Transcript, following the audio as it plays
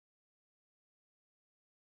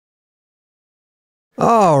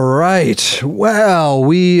All right. Well,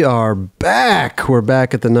 we are back. We're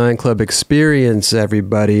back at the 9 Club Experience,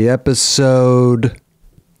 everybody. Episode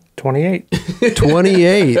 28.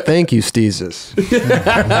 28. Thank you, Steezus.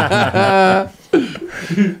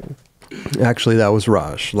 Actually, that was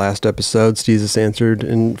Raj. Last episode, Steezus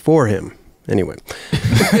answered for him. Anyway.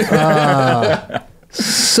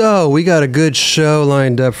 So, we got a good show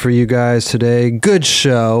lined up for you guys today. Good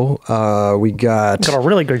show. We got a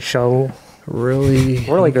really good show.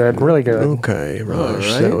 Really good. Okay, Raj.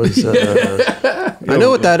 Right. That was. I know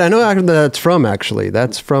what that. I know that's from. Actually,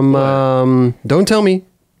 that's from. Don't tell me,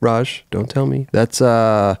 Raj. Don't tell me. That's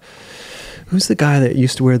who's the guy that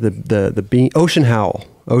used to wear the bean? Ocean Howl.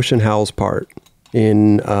 Ocean Howl's part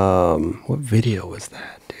in what video was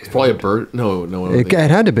that? Dude? It's probably a bird. No. It had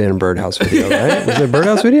to have been a Birdhouse video, right? Was it a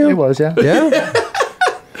Birdhouse video? It was, yeah. Yeah.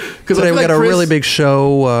 Because today we got a really big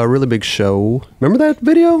show. Remember that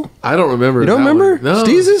video? I don't remember. You don't remember? No.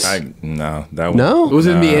 Steezus? No, that one. No? It was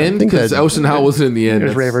in the end? Because Ocean Howl wasn't in the end. It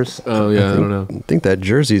was Ravers. Oh, yeah, I don't know. I think that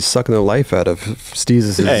jersey's sucking the life out of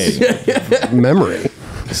Steezus' memory.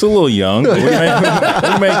 It's a little young, but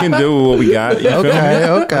we're making do with what we got. You feel me?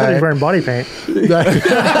 Okay. He's wearing body paint.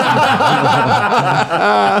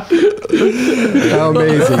 How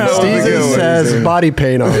amazing. Steezus says body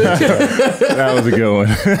paint on it. That was a good one.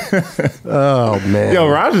 Oh, man. Yo,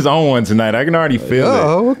 Roger's on one tonight. I can already feel it.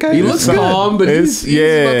 Oh, okay. He looks calm, but he's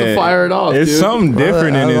about to fire it off, It's dude. something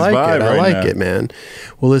different in his vibe right now. I like it, man.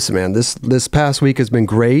 Well, listen, man, this past week has been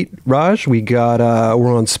great, Raj. We got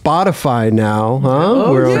we're on Spotify now,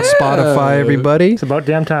 huh? We're on Spotify, everybody. It's about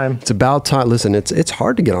damn time. It's about time. Listen, it's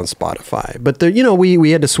hard to get on Spotify, but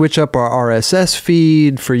we had to switch up our RSS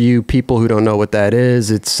feed for you people who don't know what that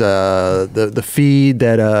is. It's the feed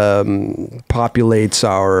that populates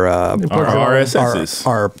our RSSs.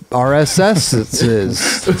 Our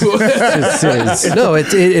RSSs. No,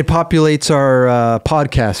 it populates our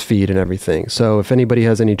podcast feed and everything. So if anybody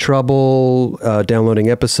has any trouble downloading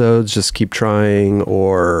episodes, just keep trying,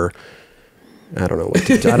 or I don't know what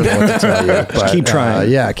to tell you. But, keep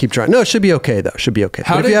trying. Yeah, keep trying. No, it should be okay though. Should be okay.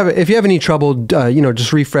 But if you have any trouble,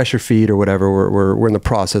 just refresh your feed or whatever. We're in the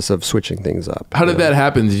process of switching things up. How did that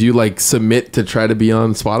happen? Did you submit to try to be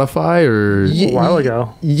on Spotify or A while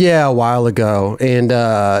ago? Yeah, a while ago, and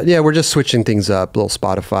we're just switching things up. A little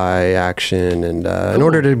Spotify action, and in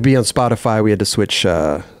order to be on Spotify, we had to switch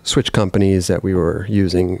companies that we were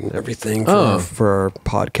using and everything for our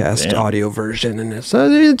podcast audio version, and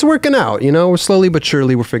it's working out. We're slowly but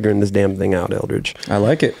surely we're figuring this damn thing out, Eldridge. I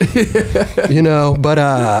like it.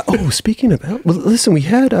 But speaking of, listen, we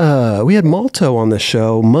had Malto on the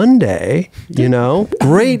show Monday.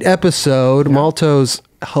 Great episode. Yeah. Malto's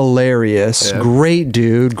hilarious. Yeah. Great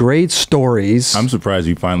dude. Great stories. I'm surprised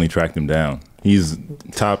you finally tracked him down. He's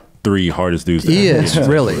top 3 hardest dudes. He is,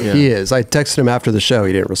 really. Yeah. He is. I texted him after the show.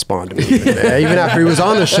 He didn't respond to me. Even after he was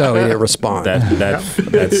on the show, he didn't respond.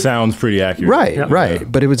 That sounds pretty accurate. Right,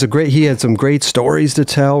 right. But it was he had some great stories to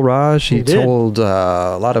tell, Raj. He told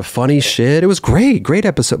a lot of funny shit. It was great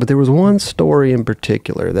episode. But there was one story in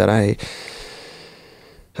particular that I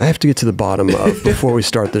have to get to the bottom of before we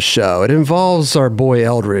start the show. It involves our boy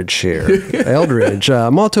Eldridge here. Eldridge.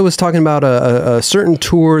 Malto was talking about a certain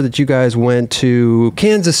tour that you guys went to,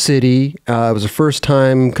 Kansas City. It was the first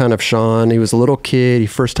time kind of Sean. He was a little kid.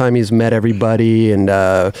 First time he's met everybody. And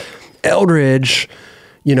Eldridge,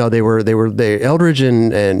 Eldridge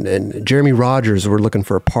and Jeremy Rogers were looking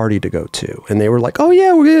for a party to go to. And they were like, oh,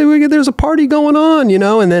 yeah, there's a party going on,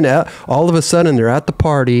 And then all of a sudden, they're at the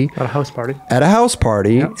party. At a house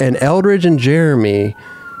party. Yep. And Eldridge and Jeremy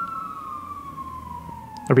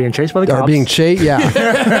are being chased by the cops. Are being chased, yeah.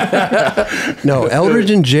 No,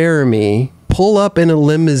 Eldridge and Jeremy pull up in a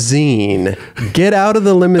limousine, get out of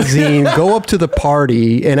the limousine, go up to the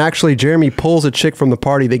party, and actually Jeremy pulls a chick from the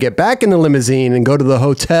party. They get back in the limousine and go to the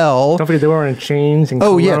hotel. Don't forget they were wearing chains and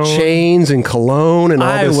cologne. Oh, yeah, chains and cologne and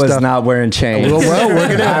all this stuff. I was not wearing chains. Well, we're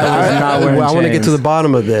going to... I want to get to the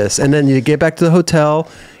bottom of this. And then you get back to the hotel,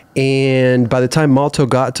 and by the time Malto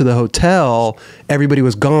got to the hotel, everybody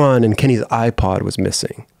was gone, and Kenny's iPod was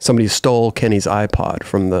missing. Somebody stole Kenny's iPod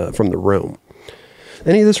from the room.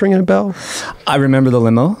 Any of this ringing a bell? I remember the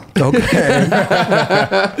limo. Okay.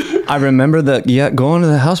 I remember going to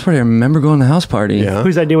the house party. I remember going to the house party. Yeah.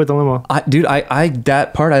 Whose idea with the limo?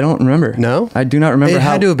 That part I don't remember. No? I do not remember. It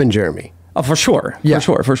had to have been Jeremy. Oh, for sure. Yeah.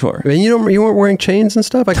 For sure. I mean, you weren't wearing chains and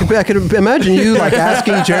stuff? I could imagine you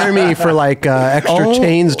asking Jeremy for extra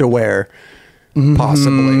chains to wear.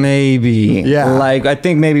 Possibly. Maybe. Yeah. I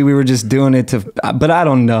think maybe we were just doing it but I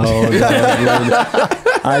don't know.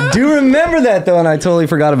 I do remember that though, and I totally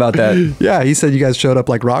forgot about that. Yeah, he said you guys showed up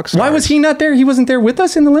like rock stars. Why was he not there? He wasn't there with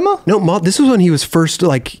us in the limo? No, this was when he was first,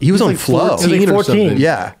 like, he was on like Flow. 14 He was like or something. 14.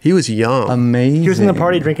 Yeah, he was young. Amazing. He was in the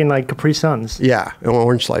party drinking like Capri Suns. Yeah, and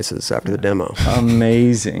orange slices after the demo.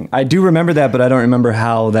 Amazing. I do remember that, but I don't remember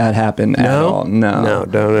how that happened at all.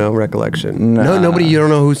 No recollection. Nah. No, nobody. You don't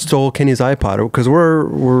know who stole Kenny's iPod because we're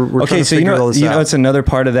Okay, trying to so figure all this out. it's another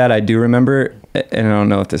part of that I do remember, and I don't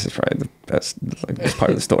know if this is probably the best part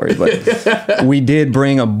of the story, but we did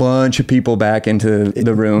bring a bunch of people back into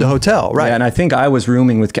the room, the hotel, right? Yeah, and I think I was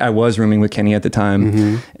rooming with Kenny at the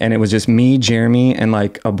time, and it was just me, Jeremy, and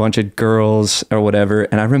like a bunch of girls or whatever.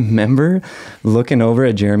 And I remember looking over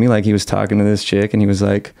at Jeremy like he was talking to this chick, and he was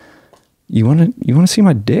like, "You want to see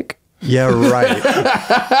my dick?" Yeah, right.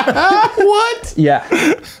 What? Yeah.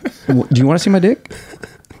 Do you want to see my dick?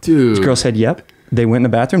 Dude. This girl said, "Yep." They went in the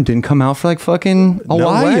bathroom, didn't come out for like fucking a No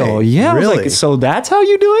while. way. Yeah, I was Really? like, so that's how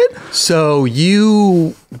you do it? So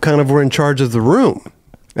you kind of were in charge of the room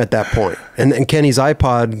at that point, and Kenny's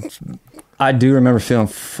iPod. I do remember feeling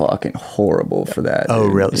fucking horrible for that. Oh,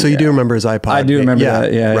 dude. really? So you do remember his iPod? I do remember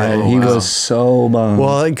that. Yeah, right. yeah. He was so bummed.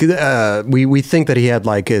 Well, we think that he had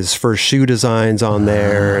like his first shoe designs on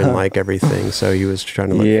there and like everything. So he was trying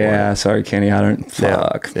to look yeah, sorry, Kenny. I don't.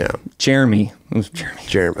 Fuck. Yeah. Jeremy. It was Jeremy.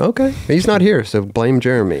 Jeremy. Okay. He's not here, so blame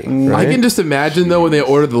Jeremy. Right? I can just imagine though when they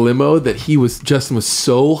ordered the limo that Justin was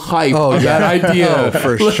so hyped on that idea. Oh,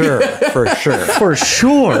 for sure. For sure. For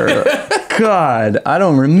sure. God, I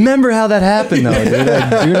don't remember how that happened though, dude.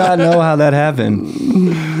 I do not know how that happened.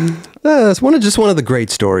 It's just one of the great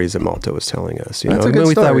stories that Malto was telling us. That's a good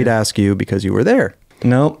we thought story. we'd ask you because you were there.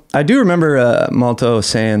 No, I do remember Malto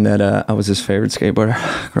saying that I was his favorite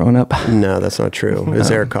skateboarder growing up. No, that's not true. It was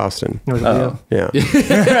Eric Costin. It was a deal. Yeah.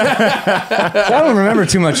 I don't remember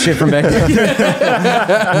too much shit from back then.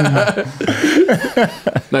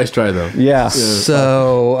 Nice try though. Yeah.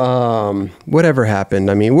 So, whatever happened,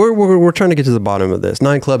 I mean, we're trying to get to the bottom of this.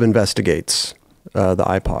 9 Club investigates the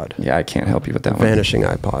iPod. Yeah, I can't help you with that one. Vanishing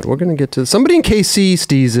iPod. We're going to get to somebody in KC,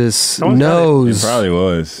 Steezus, Someone's got It knows. probably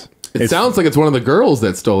was. It sounds like it's one of the girls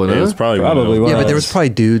that stole it. It Huh? was probably Probably one of Yeah, those. but there was probably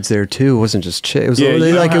dudes there too. It wasn't just chicks. It was Yeah,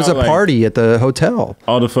 you know like it was a how, like- party at the hotel.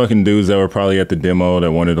 all the fucking dudes that were probably at the demo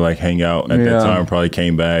that wanted to like hang out at Yeah. that time probably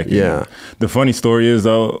came back. And Yeah. The funny story is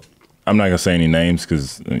though, I'm not gonna say any names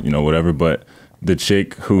because whatever, but the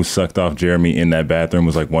chick who sucked off Jeremy in that bathroom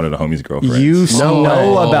was like one of the homies' girlfriends. You No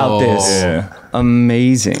know way. about this. Yeah.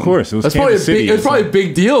 Amazing. Of course, it was That's probably Kansas City. it's probably a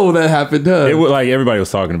big deal when that happened. Huh? It was like everybody was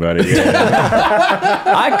talking about it. Yeah.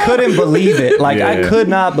 I couldn't believe it. Like I Yeah. could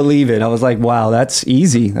not believe it. I was like, wow, that's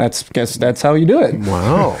easy. Guess that's how you do it.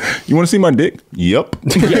 Wow. You want to see my dick? Yep.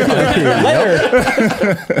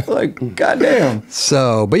 Later. Like, goddamn.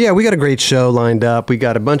 So, but yeah, we got a great show lined up. We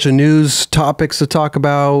got a bunch of news topics to talk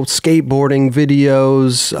about, skateboarding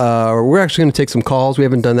videos. We're actually going to take some calls. We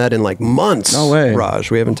haven't done that in like months. No way.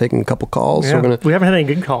 Raj. We haven't taken a couple calls. So Yeah. we're gonna. We haven't had any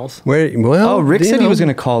good calls. Well, Oh, Rick you said he know. was going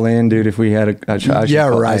to call in, dude, if we had a should Yeah,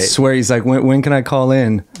 call. I right. swear, he's like, when can I call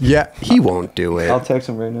in? Yeah, he won't do it. I'll text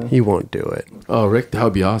him right now. He won't do it. Oh, Rick, that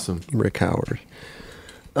would be awesome. Rick Howard.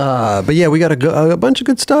 But yeah, we got a bunch of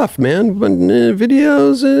good stuff, man.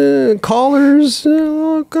 Videos, callers,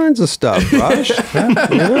 all kinds of stuff, Raj.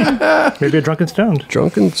 Yeah. Maybe a drunken stoned.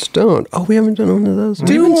 Drunken Stone. Oh, we haven't done one of those.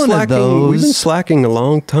 Do We've been one of slacking. We've been those. slacking a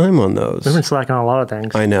long time on those. We've been slacking on a lot of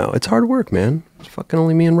things. I know. It's hard work, man. It's fucking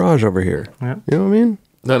only me and Raj over here. Yeah. You know what I mean?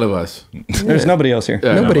 None of us. There's nobody else here.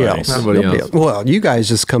 Yeah, Nobody nobody. else. Nobody else. Well, you guys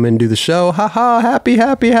just come in and do the show. Ha ha, happy,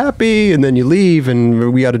 happy, happy. And then you leave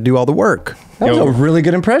and we got to do all the work. That was a really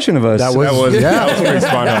good impression of us. That was pretty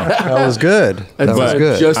spot on. That was good. That That's was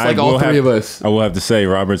good. just like I all will three have- of us. I will have to say,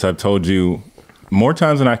 Roberts, I've told you more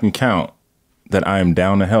times than I can count that I am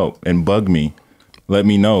down to help and bug me. Let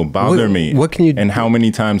me know, bother What- me. what can you And how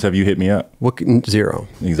many times have you hit me up? Zero.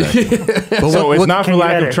 Exactly. But So it's not can for you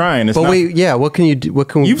lack edit? of trying. It's But not, wait, yeah. What can you do? What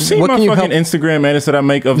can you've seen what my can you fucking Instagram edits that I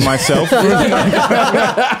make of myself.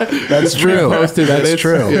 That's true. Posted That's edits.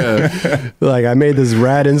 true. Yeah. Like I made this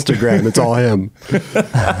rad Instagram. It's all him.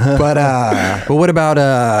 But what about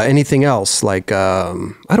anything else? Like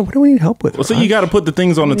what do we need help with? Well, so you got to put the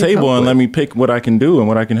things on the table and let me pick what I can do and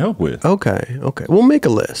what I can help with. Okay. We'll make a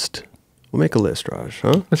list. Raj.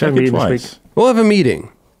 Huh? Let's have Check a it meeting twice. this week. We'll have a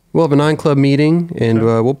meeting. We'll have a 9 Club meeting, and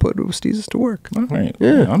we'll put Steezus to work. All right.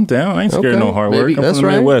 Yeah. I'm down. I ain't scared Okay. of no hard work. Maybe. I'm That's from the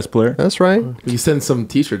right. Midwest, player. That's right. You send some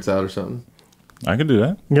T-shirts out or something. I can do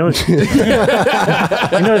that. You know,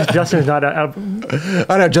 Justin's not out.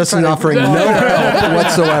 I know Justin's offering no help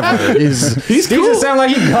whatsoever. He's He just sound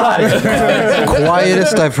like he got it.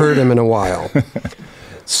 quietest I've heard him in a while.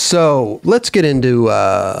 So let's get into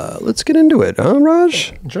it, huh,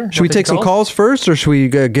 Raj? Sure. Should we take some calls first, or should we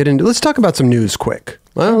get into? Let's talk about some news quick.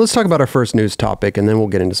 Well, let's talk about our first news topic, and then we'll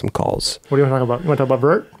get into some calls. What do you want to talk about? You want to talk about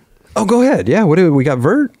vert? Oh, go ahead. Yeah. What do we got?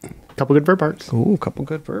 Vert. A couple good vert parts. Ooh, a couple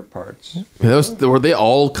good vert parts. Yeah, were they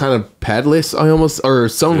all kind of padless? I almost, or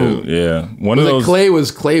some of them. Yeah, one Was of it those. Clay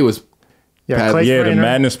was. Yeah, Clay Yeah, the Kreiner.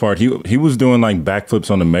 madness part. He was doing like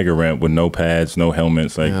backflips on the mega ramp with no pads, no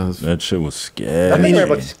helmets. Like Yeah, that shit was That scary. thing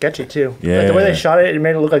looked sketchy too. Yeah. Like the way they shot it, it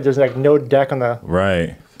made it look like there's like no deck on the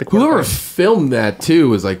Right. Whoever part. filmed that too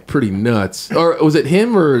was like pretty nuts. Or was it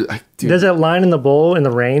him or? Dude, There's that line in the bowl in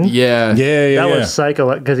the rain. yeah, Yeah. That was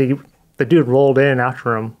psycho because the dude rolled in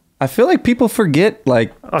after him. I feel like people forget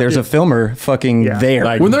like there's a filmer fucking Yeah. there.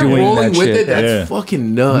 Like, When they're doing rolling that with shit. it, that's Yeah.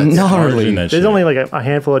 fucking nuts. Gnarly. Charging that There's shit. only like a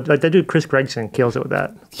handful of like that dude Chris Gregson kills it with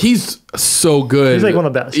that. He's so good. He's like one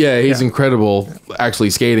of the best. Yeah, he's Yeah. incredible.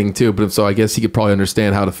 Actually skating too, but so I guess he could probably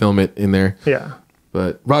understand how to film it in there. Yeah.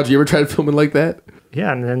 But Roger, you ever tried to film it like that?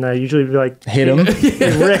 Yeah, and then usually be like, Hit him.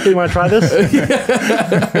 "Hey, Rick, you want to try this?"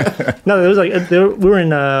 No, it was like we were in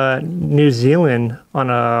New Zealand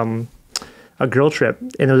on a girl trip,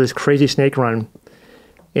 and there was this crazy snake run,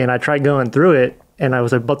 and I tried going through it, and I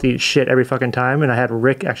was about to eat shit every fucking time, and I had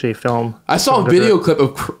Rick actually film. I saw a video clip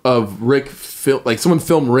of Rick like someone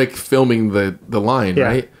filmed Rick filming the line, Yeah.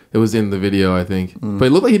 right? It was in the video, I think. But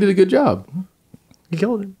it looked like he did a good job. He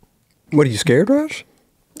killed it. What, are you scared, Raj?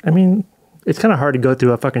 I mean, it's kind of hard to go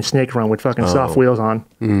through a fucking snake run with fucking soft wheels on.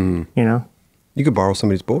 You know. You could borrow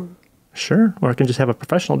somebody's board. Sure, or I can just have a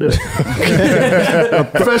professional do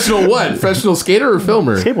it. Professional what? Professional skater or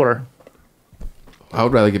filmer? Skateboarder. I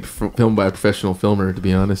would rather get filmed by a professional filmer, to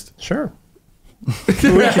be honest. Sure. You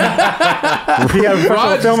have a professional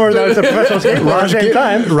Raj- filmer that was a professional skateboarder at the same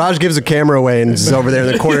time. Raj gives a camera away and is over there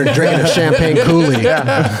in the corner drinking a champagne coolie.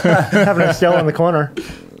 Having a still in the corner.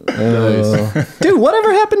 Nice. Dude,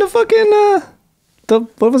 whatever happened to fucking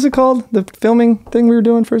what was it called? The filming thing we were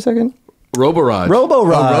doing for a second? Roboraj. Robo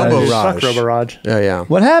Raj. Robo Fuck Raj. Robo Raj. Yeah.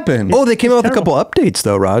 What happened? Oh, they came out with a terrible. couple updates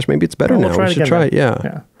though, Raj. Maybe it's better We'll now. try We it should again try then. it.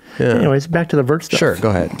 Yeah. Yeah. Anyways, back to the vert stuff. Sure. Go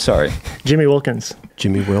ahead. Sorry. Jimmy Wilkins.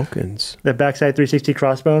 Jimmy Wilkins. The backside 360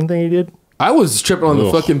 crossbone thing he did. I was tripping on the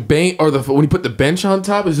Ugh. fucking bank, or when you put the bench on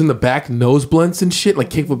top, it was in the back nose blunts and shit, like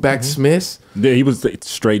kickflip back Smiths. Yeah, he was like,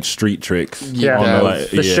 straight street tricks. Yeah. On Yeah. the, like,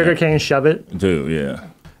 The yeah. sugarcane shove it. Dude, yeah.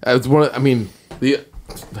 It's one. I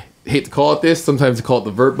hate to call it this. Sometimes they call it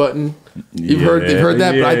the vert button. You've heard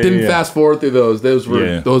that, but I didn't fast forward through those. Those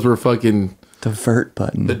were fucking The vert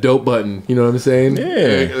button. the dope button. You know what I'm saying? Yeah.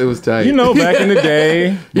 It was tight. You know, back in the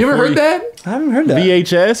day. you ever heard that? I haven't heard that.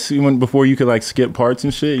 VHS, before you could like skip parts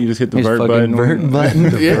and shit, you just hit the Just vert fucking button. vert button.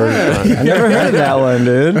 Yeah. I never heard of that one,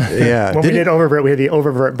 dude. Yeah. When we did oververt, we had the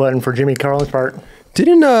oververt button for Jimmy Carlin's part.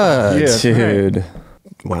 Didn't Dude.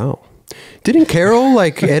 wow. Didn't Carol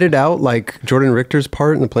like edit out like Jordan Richter's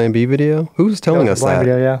part in the Plan B video? Who was telling the us blind that?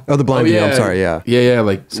 video, yeah. Oh, the blind video. I'm sorry. Yeah. Yeah.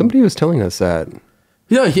 Like Somebody was telling us that.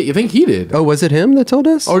 yeah, I think he did. Oh, was it him that told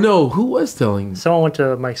us? Oh no, who was telling? Someone went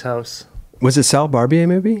to Mike's house. Was it Sal Barbier?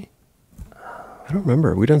 Maybe. I don't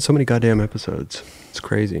remember. We've done so many goddamn episodes. It's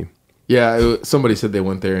crazy. Yeah, somebody said they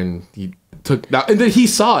went there and he took that, and then he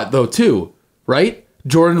saw it though too, right?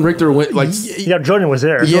 Jordan Richter went like Yeah, Jordan was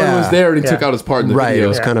there. Yeah. Jordan was there and he Yeah. took out his part in the Right. video. It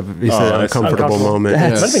was kind of he said an that's uncomfortable uncomfortable. moment.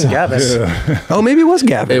 Might have been Gavin. Oh, maybe it was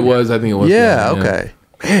Gavin. It was. I think it was. Yeah. Gavin, Okay.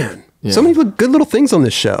 Man. So many good little things on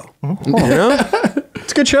this show. You know,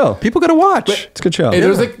 It's a good show. people got to watch. It's a good show. Hey,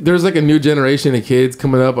 there's like a new generation of kids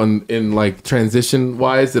coming up in like transition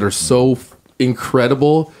wise that are so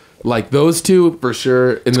incredible. Like those two for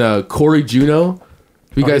sure. And Corey Juno.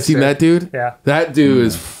 Have you guys he's seen great. that dude? Yeah. That dude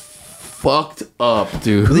is fucked up,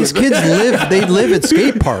 dude. These kids live at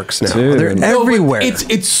skate parks now. Dude. They're No, but everywhere.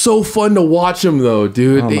 It's so fun to watch them though,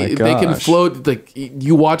 dude. Oh my they can gosh. float. Like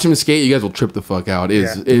you watch them skate, you guys will trip the fuck out.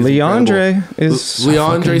 Is Leandre incredible. is so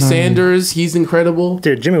Leandre fucking Sanders. He's incredible.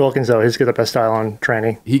 Dude, Jimmy Wilkins, though, he's got the best style on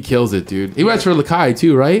tranny. He kills it, dude. He rides for Lakai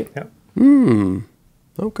too, right?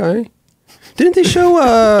 Okay. Didn't they show?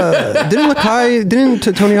 Didn't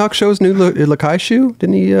Tony Hawk show his new Lakai shoe?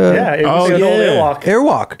 Didn't he? Yeah, it was Oh, an old yeah. airwalk.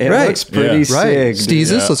 Airwalk. It right. looks pretty Right. sick. dude.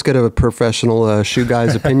 Steezus, let's get a professional shoe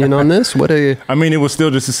guy's opinion on this. What a I mean, it was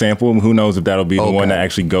still just a sample. Who knows if that'll be the one Okay. that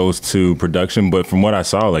actually goes to production? But from what I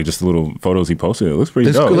saw, like just the little photos he posted, it looks pretty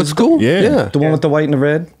this dope. looks cool. Yeah. The one with the white and the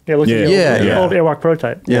red? Yeah, it looks like Yeah. the Yeah. old airwalk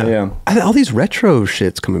prototype. Yeah. All these retro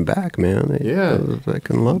shit's coming back, man. Yeah. I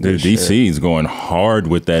can love Dude, this shit. DC is going hard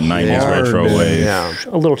with that 90s Hard, retro man. wave. Yeah.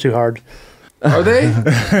 A little too hard. Are they?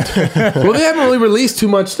 Well, they haven't really released too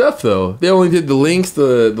much stuff though. They only did the Links,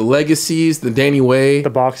 the Legacies, the Danny Way. The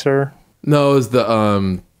boxer. No, it was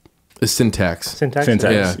the The Syntax.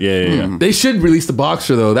 Syntax. Yeah. They should release the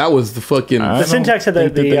boxer though. That was the fucking. The Syntax had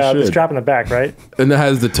the strap in the back, right? And it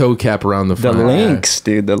has the toe cap around the The front. links,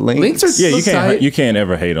 dude. The links. Links are you can't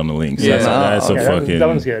ever hate on the links. Yeah. That's a fucking. That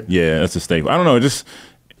one's good. Yeah, that's a staple. I don't know.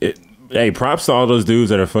 Hey, props to all those dudes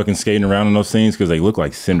that are fucking skating around in those scenes because they look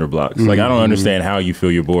like cinder blocks. Like I don't understand how you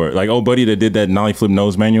feel your board. Like old buddy that did that nollie flip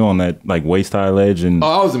nose manual on that like waist high ledge and that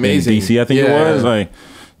was amazing. in DC, I think it was like.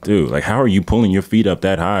 Dude, like, how are you pulling your feet up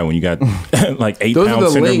that high when you got like 8-pound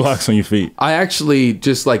cinder links. blocks on your feet? I actually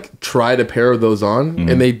just like tried a pair of those on,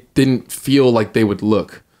 and they didn't feel like they would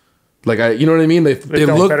look. Like you know what I mean? They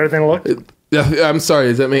felt look better than look. I'm sorry.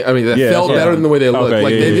 Does that mean? I mean, that felt better than the way they look. Okay,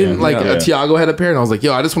 like they didn't like Yeah. Tiago had a pair, and I was like,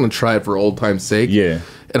 yo, I just want to try it for old time's sake. Yeah.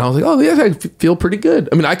 And I was like, oh yeah, I feel pretty good.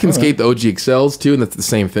 I mean, I can skate the OG XLs too, and that's the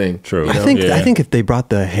same thing. True. I think if they brought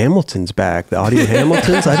the Hamiltons back, the audio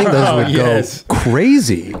Hamiltons, I think those would go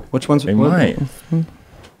crazy. Which ones? They might.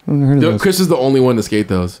 Chris is the only one to skate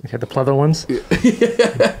those. You had the pleather ones.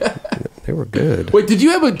 They were good. Wait, did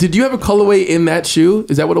you have a colorway in that shoe?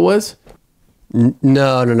 Is that what it was?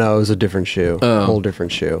 No. It was a different shoe. A whole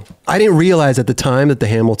different shoe. I didn't realize at the time that the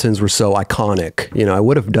Hamiltons were so iconic. You know, I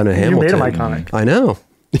would have done a Hamilton. You made them iconic. I know.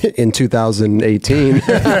 In 2018.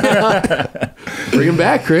 Bring him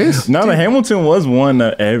back, Chris. No, the Hamilton was one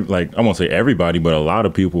that, like, I won't say everybody, but a lot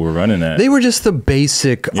of people were running that. They were just the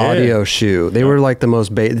basic audio shoe. They were like the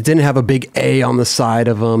most They didn't have a big A on the side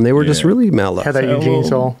of them. They were just really mellow. Had that Eugene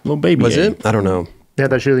sole. Little baby. Was A. it? I don't know. They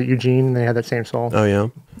had that shoe that Eugene, and they had that same sole. Oh, yeah?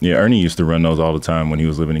 Yeah, Ernie used to run those all the time when he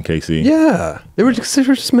was living in KC. Yeah. They were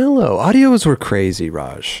just mellow. Audios were crazy,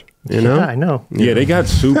 Raj. You know? Yeah, I know. Yeah, they got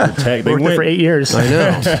super tech. They Worked there for 8 years. I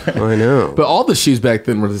know. But all the shoes back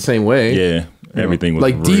then were the same way. Yeah, everything was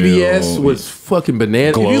like real. DBS was fucking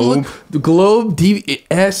bananas. If you Globe. look, the Globe,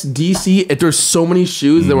 DBS, DC. There's so many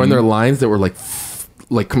shoes that were in their lines that were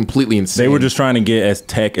like completely insane. They were just trying to get as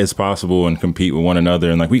tech as possible and compete with one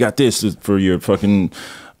another. And like, we got this for your fucking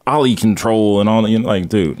ollie control and all. You know, like,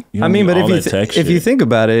 dude. You I mean, but all if that you think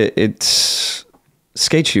about it, it's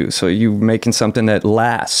skate shoes. So you making something that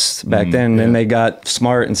lasts back then. And they got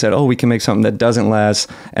smart and said, oh, we can make something that doesn't last,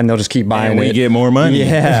 and they'll just keep buying and we it. get more money.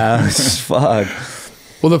 Yeah, fuck.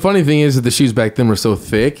 Well, the funny thing is that the shoes back then were so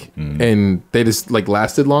thick and they just like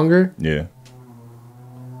lasted longer. Yeah.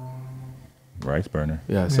 Rice burner.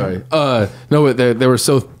 Yeah, sorry. No, but they were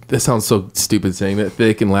so. That sounds so stupid saying that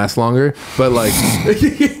they can last longer, but like.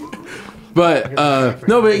 But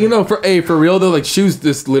no, but you know, for real though, like shoes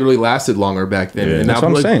just literally lasted longer back then. Yeah. And That's now what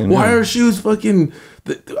I'm like, saying, why yeah. are shoes fucking?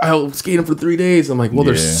 I'll skate them for 3 days. I'm like, well,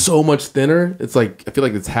 they're Yeah. so much thinner. It's like I feel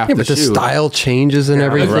like it's half Yeah, the but the shoe. style changes and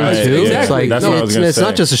everything right, too. exactly. It's like That's what I was gonna it's not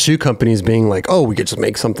say. just the shoe companies being like, oh, we could just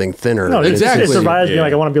make something thinner. No, Exactly. It survives being Yeah.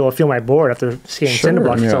 like, I want to be able to feel my board after skating Sure, cinder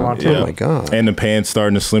blocks for so long. Too. Oh my god. And the pants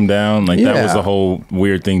starting to slim down. Like that was Yeah. the whole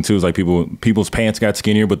weird thing too. Is like people's pants got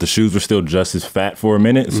skinnier, but the shoes were still just as fat for a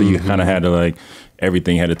minute. So you kind of had to like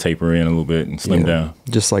everything had to taper in a little bit and slim down.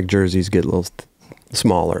 Just like jerseys get a little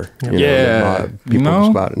smaller. You know, Yeah. people No.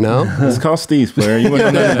 just about it. No, It's called Steezus, player. You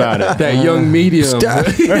wouldn't know nothing about it. that young medium.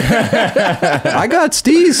 I got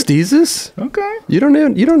Steezus. Okay. You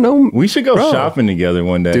don't know. We should go Bro. shopping together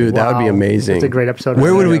one day. Dude, that would be Wow. amazing. It's a great episode.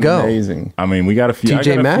 Where would we go? Amazing. I mean, we got a few. TJ I got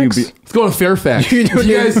a few Maxx? Let's go to Fairfax. You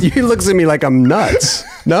you guys he looks at me like I'm nuts.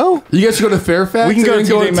 No, You guys should go to Fairfax. We can go and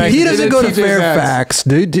to then TJ Maxx. he doesn't go to TJ Maxx. Fairfax,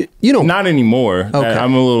 dude. You don't. Not anymore. Okay.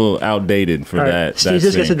 I'm a little outdated for All right. that. Steve that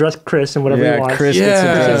just gets to thing. dress Chris and whatever he Yeah, wants. Chris Yeah.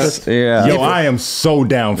 gets a dress. Yeah. Yo, I am so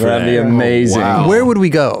down for That'd that. be amazing. wow. Where would we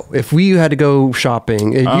go if we had to go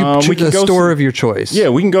shopping? You we can a go store see- of your choice. Yeah,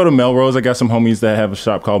 we can go to Melrose. I got some homies that have a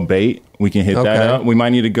shop called Bait. We can hit that Okay. up. We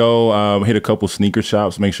might need to go hit a couple sneaker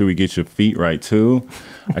shops. Make sure we get your feet right too.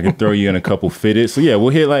 I can throw you in a couple fitted. So yeah,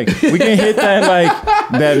 we can hit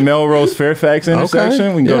that Melrose Fairfax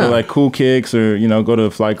intersection. We can go Yeah. to like Cool Kicks or go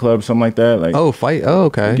to Flight Club or something like that. Like Fight. Oh,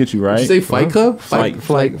 okay. get you right. Did you say Fight Club? Flight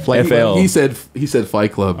FL. He said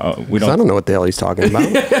Fight Club. We 'Cause I don't know what the hell he's talking about.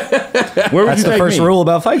 Where would That's you the take first me? rule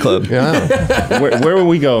about Fight Club. Yeah. Where would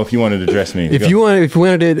we go if you wanted to dress me? If we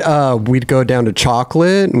wanted it, we'd go down to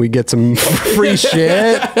Chocolate and we'd get some free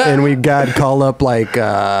shit, and we'd call up like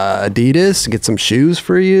Adidas, get some shoes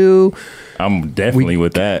for you. I'm definitely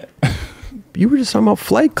with that. You were just talking about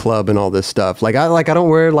Flight Club and all this stuff. I don't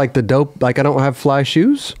wear like the dope. Like I don't have fly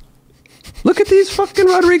shoes. Look at these fucking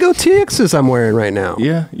Rodrigo TXs I'm wearing right now.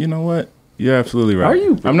 Yeah, you know what? You're absolutely right. Are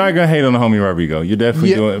you? I'm not gonna hate on the homie Rodrigo. You're definitely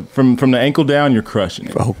Yeah. doing from the ankle down. You're crushing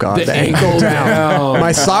it. Oh god, The ankle down.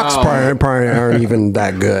 My socks probably aren't even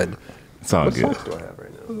that good. It's all good.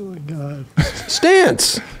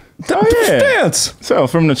 Stance Oh yeah. Dance. So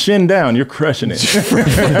from the chin down, you're crushing it.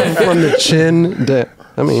 from the chin.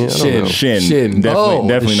 I mean, I don't know. Shin. Oh,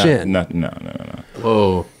 Definitely shin. not. No.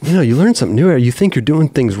 Whoa. You know, you learn something new. You think you're doing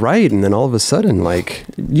things right, and then all of a sudden, like,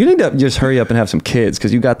 You need to just hurry up and have some kids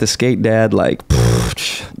because you got the skate dad like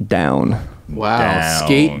down. Wow. Down.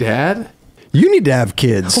 Skate dad? you need to have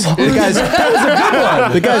kids.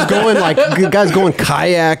 The guy's going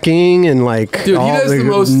kayaking and like Dude, he does the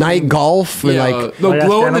most night golf and like no,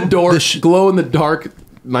 glow in the door, The glow in the dark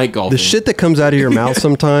night golf. the shit that comes out of your mouth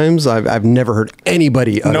sometimes. I've never heard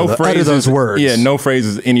anybody utter those words. Yeah, no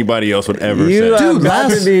phrases anybody else would ever You say. Dude, have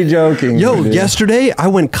got to be joking. Yo, dude. yesterday I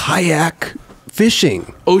went kayak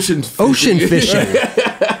fishing, ocean fishing,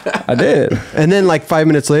 I did. and then like 5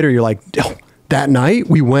 minutes later, you're like, oh, that night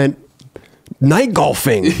we went night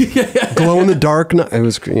golfing, glow in the dark. It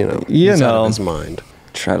was, he's out of his mind.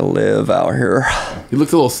 Try to live out here. He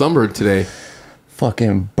looks a little sunburned today.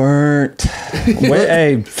 Fucking burnt.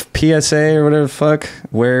 Hey, PSA or whatever the fuck.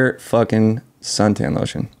 Wear fucking suntan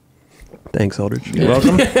lotion. Thanks, Eldridge. You're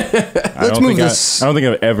welcome. Let's move this. I don't think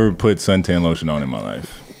I've ever put suntan lotion on in my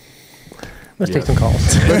life. Let's take some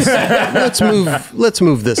calls. Let's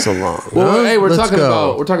move this along. Well, huh? hey, we're Let's talking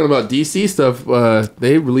go. about DC stuff.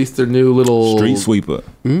 They released their new little Street sweeper.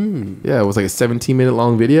 Yeah, it was like a 17-minute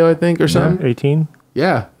long video, I think, or something. 18.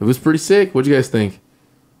 Yeah, it was pretty sick. What'd you guys think?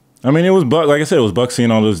 I mean, it was Buck. Like I said, it was Buck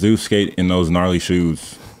seeing all those dudes skate in those gnarly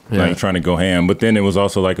shoes, like trying to go ham. But then it was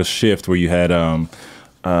also like a shift where you had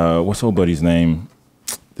what's old buddy's name?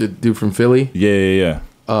 The dude from Philly, Yeah.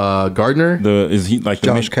 Gardner. Is he like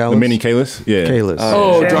Josh the Callis? mini Kalis? Yeah. Kalis.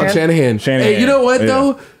 Oh, John Shanahan? Shanahan. Hey, you know what Yeah.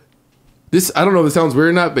 though? This, I don't know if it sounds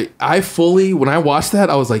weird or not, but when I watched that,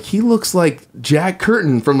 I was like, he looks like Jack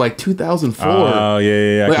Curtin from like 2004. Oh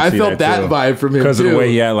yeah. Like, can I see felt that too. vibe from him because of the too. way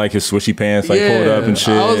he had like his swishy pants like pulled up and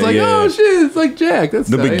shit. I was like, oh shit, it's like Jack. That's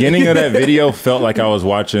The tight. beginning of that video felt like I was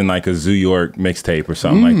watching like a Zoo York mixtape or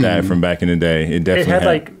something like that from back in the day. It It definitely had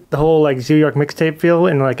like the whole like Zoo York mixtape feel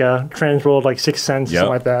and like a Trans World like 6 Sense, something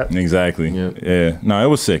like that. Exactly. Yep. Yeah. No, it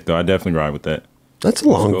was sick though. I definitely ride with that. That's a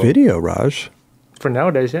long cool. video, Raj. For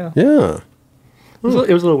nowadays, yeah. Yeah. It was a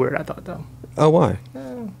little weird, I thought, though. Oh, why?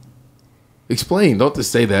 Explain. Don't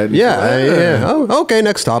just say that. Yeah. Oh, okay.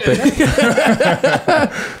 Next topic.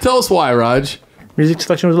 Tell us why, Raj. Music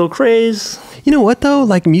selection was a little craze. You know what though?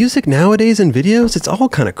 Like music nowadays and videos, it's all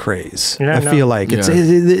kind of craze. Yeah, I no. feel like Yeah.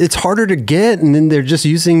 it's harder to get, and then they're just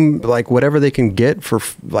using like whatever they can get for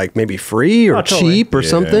like maybe free or Oh, totally. cheap or Yeah.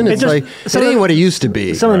 something. It It's just- like some it of ain't the- what it used to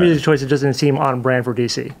be. Some of the music choices doesn't seem on brand for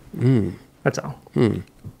DC. That's all.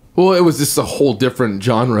 Well, it was just a whole different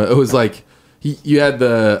genre. It was like you had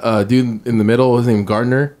the dude in the middle. His name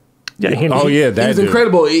Gardner. Yeah, He that was dude.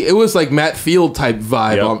 incredible. It was like Matt Field type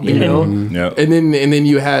vibe, Yep. you know. Yep. And then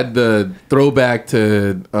you had the throwback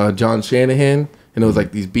to John Shanahan, and it was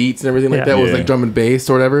like these beats and everything like Yeah. that. It was Yeah. like drum and bass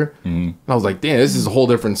or whatever. And I was like, damn, this is a whole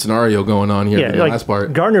different scenario going on here. Yeah, in the like last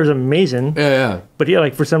part. Gardner's amazing, Yeah. but yeah,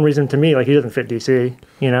 like for some reason to me, like he doesn't fit DC.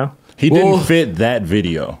 You know? He Well- didn't fit that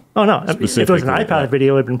video. Oh no! If it was an Specifically, iPad yeah.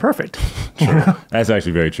 video, it'd been perfect. That's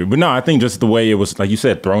actually very true. But no, I think just the way it was, like you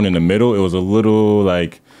said, thrown in the middle, it was a little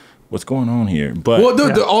like, what's going on here? But Well,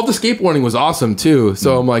 dude, all the skateboarding was awesome too.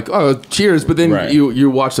 So I'm like, oh, cheers! But then Right. you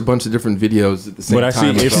watched a bunch of different videos at the same But I see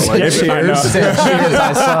time. if, so, like, if I know.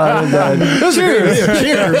 I saw that.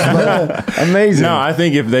 Cheers. Amazing. No, I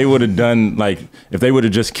think if they would have done like if they would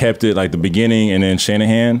have just kept it like the beginning and then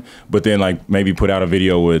Shanahan, but then like maybe put out a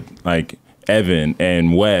video with like Evan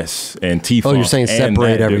and Wes and T. Oh, you're saying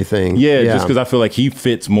separate everything. Yeah, Yeah. just because I feel like he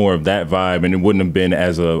fits more of that vibe, and it wouldn't have been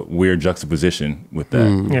as a weird juxtaposition with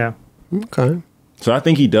that. Yeah. Okay. So I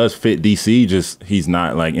think he does fit DC. Just he's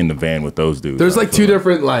not like in the van with those dudes. there's I like feel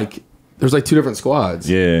two different squads.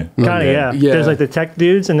 Yeah. Kind of, yeah. Yeah. There's like the tech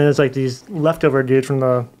dudes, and then there's like these leftover dudes from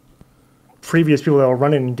the previous people that were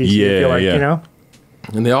running in DC. I Yeah, feel like, yeah. you know?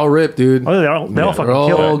 And they all rip, dude. Oh, they all fucking They're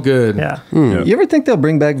kill all it. good. Yeah. Yeah. You ever think they'll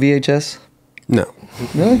bring back VHS? No.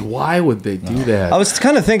 Why would they do that? I was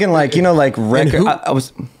kind of thinking like, you know, like record. who- I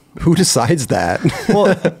was Who decides that? well,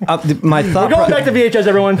 my thought. We're going back to VHS,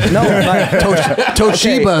 everyone. no,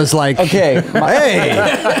 Toshiba's like, okay.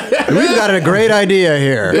 hey, we've got a great idea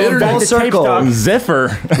here. Going back full to tape circle. stock.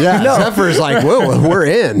 Zephyr. Yeah, Zephyr's like, whoa, we're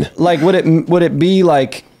in. Like, would it be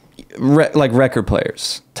like like record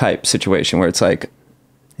players type situation where it's like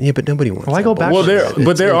Yeah, but nobody wants. Why that go bullshit.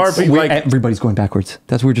 backwards? There are people like. everybody's going backwards.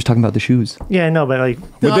 That's what we were just talking about the shoes. Yeah, no, but like,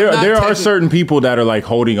 But No, there not are technically. certain people that are like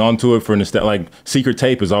holding on to it for nostalgia. Like Secret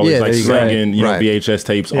Tape is always Yeah, like there you go. slanging, you know, Right. VHS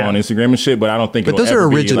tapes Yeah. on Instagram and shit. But I don't think. But it'll those are ever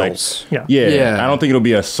be, originals. Like, yeah. Yeah. I don't think it'll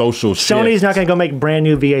be a social. Sony's shift. not going to go make brand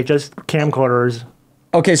new VHS camcorders.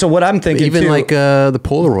 Okay, so what I'm thinking Even too, like the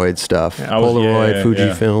Polaroid stuff, I was- Polaroid, yeah, Fuji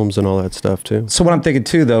yeah. films, and all that stuff too. so what I'm thinking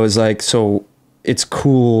too though is like so it's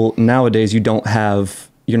cool nowadays. You're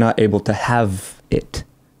not able to have it.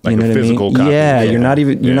 Like You know a what I mean? physical copy. Yeah, you're not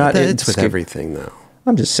even. You're not. It's with everything though.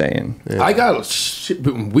 I'm just saying. Yeah. I got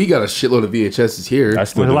we got a shitload of VHSs here. I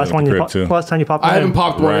still When the do last it one at the you crib, too. last time you popped? I one haven't in?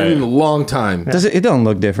 popped one Right. in a long time. Does it? It don't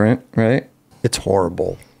look different, right? It's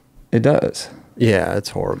horrible. It does. Yeah, it's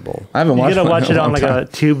horrible. I haven't You watched. gotta one watch in it a on long like time. a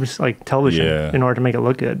tube like television Yeah. in order to make it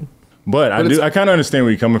look good. But I kind of understand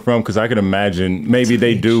where you're coming from, because I could imagine maybe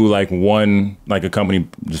they do like a company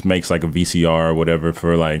just makes like a VCR or whatever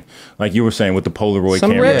for like you were saying with the Polaroid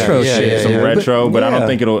Some camera. retro shit. Some Yeah. retro, but I don't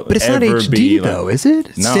think it'll But it's not ever HD be though, like, is it?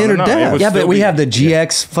 It's No, standard no, no, it depth. was- Yeah, still but we be- have the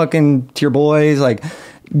GX fucking to your boys. Like,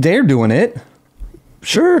 they're doing it.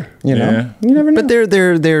 Sure. You know, Yeah. you never know. But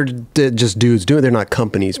they're just dudes doing it. They're not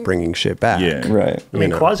companies bringing shit back. Yeah. right. I mean,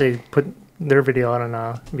 know. Quasi put their video out on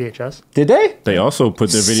VHS. Did they? They also put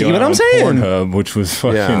their video See what out I'm on saying? Pornhub, which was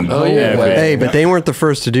fucking Yeah. Oh, yeah. epic. Hey, but they weren't the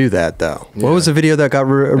first to do that though. What was the video that got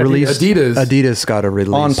released? Adidas. Adidas got a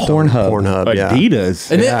release On Pornhub. Pornhub, yeah. Adidas.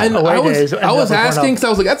 And, Yeah. and Away I was days, I end was up with asking Pornhub. because I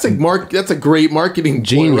was like, that's a great marketing point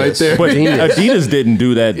Genius. right there. But Adidas didn't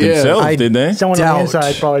do that Yeah. themselves, I did they? Someone on the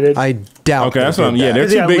inside probably did. I doubt. Okay, that's they what I'm. did Yeah, that.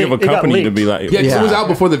 they're Yeah, too big of a it got company to leaked. be like. yeah, 'cause it was Yeah. out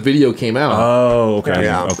before the video came out. Oh, okay.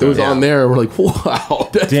 Yeah. Okay. It was Yeah. on there. We're like, wow,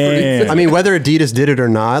 that's pretty Damn. I mean, whether Adidas did it or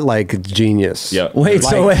not, like genius. Yeah. Wait,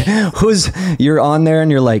 so wait, you're on there and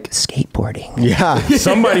you're like skateboarding. Yeah.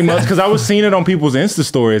 Somebody must, because I was seeing it on people's Insta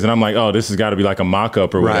stories, and I'm like, oh, this has got to be like a mock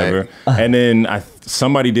up or Right. whatever. And then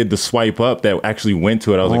somebody did the swipe up that actually went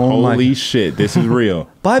to it. I was like, Oh my- holy shit, this is real.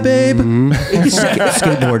 Bye, babe.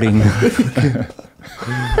 Skateboarding.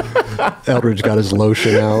 Eldridge got his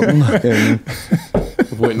lotion out. And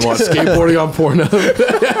Went and watched skateboarding on Pornhub.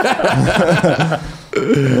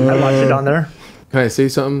 I watched it on there. Can I say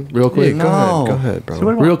something real quick? No. Go ahead, bro. So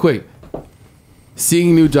what- Real quick.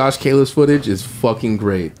 Seeing new Josh Kalis footage is fucking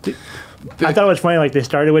great. I thought it was funny. Like they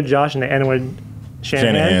started with Josh and they ended with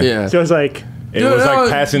Shanahan. Shanahan. Yeah. So it was like, It Dude, was no,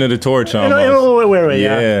 like passing of the torch almost. wait,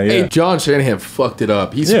 Yeah, yeah. Hey, John Shanahan fucked it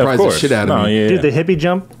up. He Yeah, of surprised the course. shit out of No, me. yeah. Dude, the hippie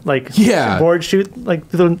jump, like Yeah. board shoot, like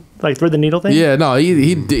through the needle thing. Yeah, no,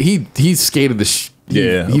 he skated the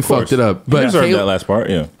Yeah, he of course. fucked it up. He But deserved that last part,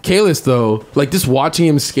 yeah. Kalis though, like just watching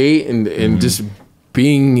him skate and just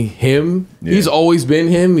being him, Yeah. he's always been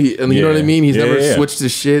him. And you know what I Yeah. mean? He's Yeah, never yeah. switched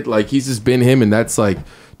his shit. Like he's just been him, and that's like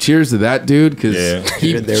cheers to that dude. Because Yeah.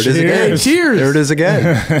 There it is again. Cheers. There it is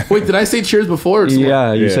again. Wait, did I say cheers before? Or just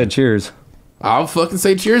Yeah, you Yeah. said cheers. I'll fucking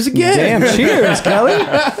say cheers again. Damn, cheers, Kelly.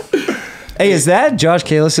 Hey, is that Josh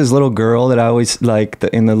Kalis's little girl that I always like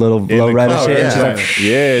in the little In low the rider car, shit? yeah. She's like,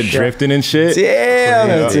 Yeah, drifting and shit. damn,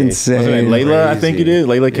 that's Yeah. insane. Wasn't it Layla, I think it is?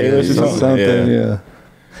 Layla Kalis or something? yeah.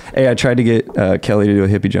 Hey, I tried to get Kelly to do a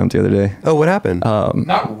hippie jump the other day. Oh, what happened?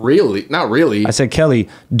 Not really. Not really. I said, Kelly,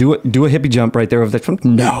 do a hippie jump right there over that jump.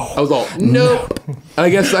 No. I was all nope. I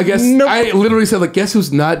guess I literally said like, guess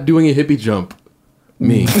who's not doing a hippie jump?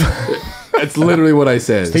 Me. That's literally what I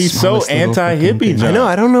said. He's so Smallest little anti-hippie jump. I know.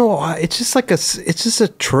 I don't know why. It's just like it's just a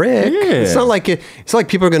trick. Yeah. It's not like it's like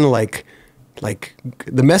people are gonna like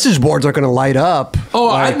the message boards aren't gonna light up. Oh,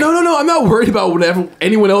 no. I'm not worried about whatever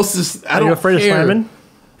anyone else is. I Are don't you afraid of care. slamming?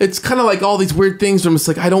 It's kind of like all these weird things. Where I'm just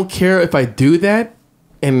like, I don't care if I do that,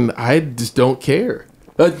 and I just don't care.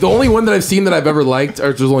 The only one that I've seen that I've ever liked,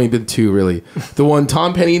 or there's only been two really. The one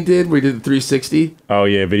Tom Penny did, where he did the 360. Oh,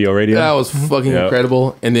 yeah, video radio. That was fucking Yep.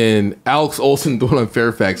 incredible. And then Alex Olsen, the one on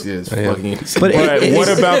Fairfax, is fucking insane. But But what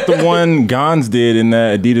about the one Gons did in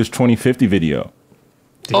that Adidas 2050 video?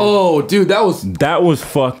 Oh, dude, that was That was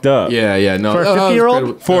fucked up. yeah. No, For a that was 50-year-old?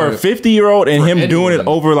 incredible. For a 50-year-old and For him doing it anyone.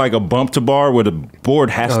 over like a bump to bar where the board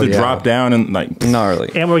has to yeah. drop down and like, Gnarly.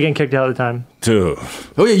 And we're getting kicked out at the time. dude,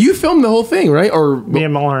 Oh yeah, you filmed the whole thing, right? Or Me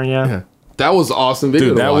and Mulhern, yeah. that was awesome video.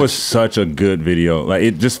 dude, to that watch. was such a good video. Like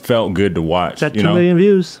it just felt good to watch. That you 2 know, million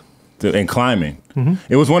views. And climbing.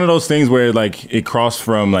 It was one of those things where like it crossed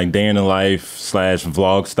from like day in the life /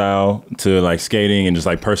 vlog style to like skating and just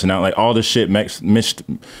like personality, like all this shit mixed.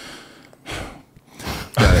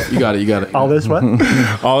 You got it. All this what?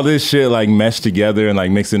 All this shit like meshed together and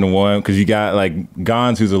like mixed into one because you got like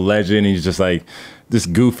Gons, who's a legend. He's just like this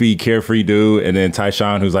goofy, carefree dude, and then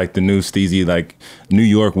Tyshawn, who's like the new Steezy, like New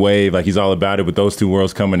York wave. Like he's all about it. But those two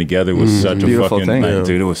worlds coming together was such a Beautiful fucking thing. like, Yeah.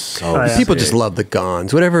 dude. It was so. yeah. People sick. just love the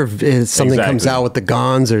Gons. Whatever something comes Exactly. out with the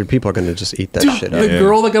Gons, or people are gonna just eat that shit The up. Yeah.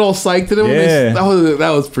 girl that got all psyched at him. Yeah. That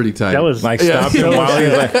was pretty tight. That was Like Yeah. stopped him while he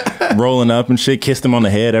was like rolling up and shit. Kissed him on the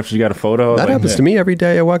head after she got a photo. That like, happens yeah. to me every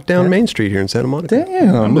day. I walk down Main Street here in Santa Monica.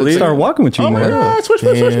 Damn. I'm believe start it. walking with you Oh my more. god! Switch,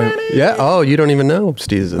 man. Yeah. Oh, you don't even know,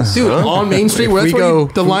 Steezus. Dude, Huh? on Main Street, If where we that's go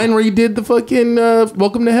the line where you did the fucking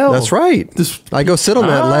Welcome to Hell. That's right. I go sit on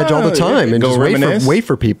that ledge all the time and go just wait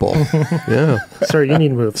for people. Yeah. Sir, you need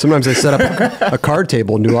to move. Sometimes I set up a card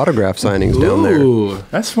table and do autograph signings down there. Ooh.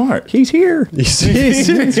 That's smart. He's here. He's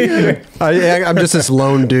here. I'm just this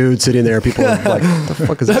lone dude sitting there. People are like, what the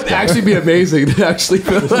fuck is this That'd guy? actually be amazing. To actually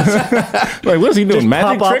Like, what's he doing?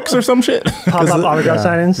 Magic pop up. tricks or some shit? Pop up autograph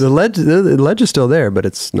signings. The ledge is still there, but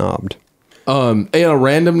it's knobbed. And a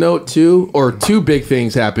random note too, or two big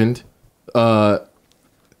things happened.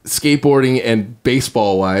 Skateboarding and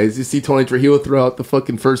baseball wise. You see Tony Trujillo throw out the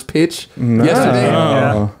fucking first pitch yesterday.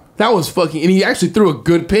 Yeah. That was fucking, and he actually threw a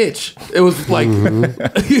good pitch. It was like,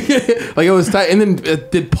 like it was tight. And then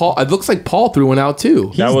did Paul? It looks like Paul threw one out too.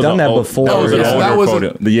 He's done that before. That was an Yeah, older that was a-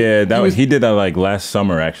 photo. Yeah, he did that like last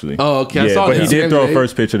summer actually. Oh, okay. I Yeah, saw but it he did throw a Instagram.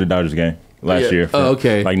 first pitch of the Dodgers game last year. Oh,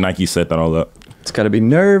 okay. Like Nike set that all up. It's got to be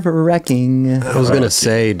nerve-wracking. I was gonna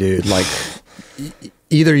say, dude, like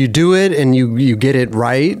either you do it and you get it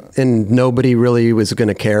right and nobody really was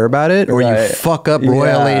gonna care about it, or you Right. fuck up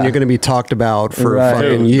royally Yeah. and you're gonna be talked about for Right.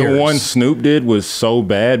 fucking Dude, years. the one Snoop did was so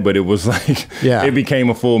bad, but it was like, Yeah. it became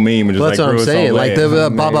a full meme and just Well, that's like what I'm grew its own saying. Like leg. the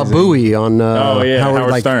Baba Booey on Howard,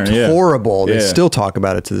 Howard like Stern, yeah. horrible. They Yeah. still talk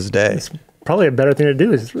about it to this day. Probably a better thing to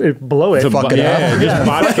do is blow it. To fuck it yeah, up. just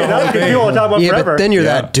botch the whole thing. People will talk about Yeah, forever. but then you're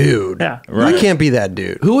Yeah. that dude. Yeah. I can't be that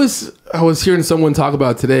dude. I was hearing someone talk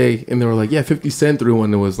about today, and they were like, "Yeah, 50 Cent threw one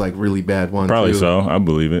that was like really bad one." Probably too. so. I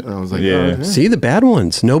believe it. I was like, yeah. oh, yeah. See the bad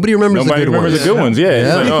ones. Nobody remembers Nobody the good remembers ones. the good ones. Yeah. It's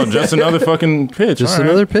Yeah. like, oh, just another fucking pitch. Just All right.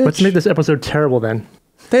 another pitch. Let's make this episode terrible then.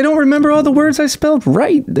 They don't remember all the words I spelled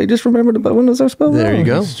right. They just remember the ones I spelled There wrong. you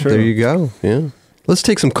go. It's true. There you go. Yeah. Let's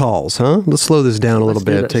take some calls, huh? Let's slow this down a little Let's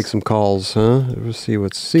do bit. this. Take some calls, huh? Let's see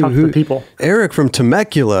Talk to the people. Eric from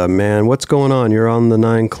Temecula, man. What's going on? You're on the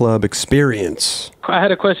 9 Club Experience. I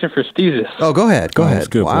had a question for Steezus. Oh, go ahead. Go Oh, ahead. that's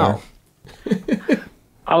good, Wow.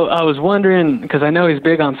 I was wondering, because I know he's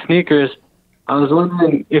big on sneakers, I was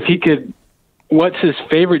wondering if he could, what's his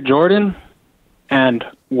favorite Jordan, and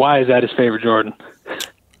why is that his favorite Jordan?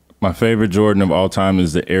 My favorite Jordan of all time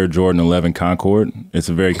is the Air Jordan 11 Concord. It's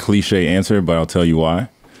a very cliche answer, but I'll tell you why.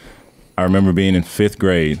 I remember being in 5th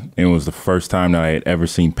grade, and it was the first time that I had ever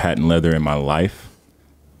seen patent leather in my life.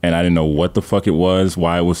 And I didn't know what the fuck it was,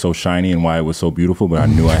 why it was so shiny, and why it was so beautiful, but I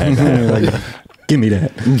knew I had to have it. Give me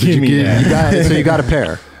that. Give me that. So you got a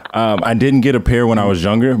pair. I didn't get a pair when I was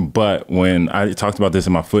younger, but when I talked about this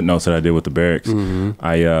in my footnotes that I did with the Barracks,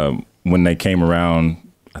 when they came around,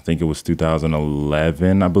 I think it was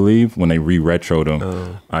 2011, I believe, when they re-retroed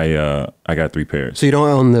them, I got 3 pairs. So you don't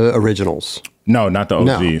own the originals. No, not the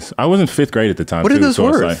No. OGs. I was in 5th grade at the time. What are too, those so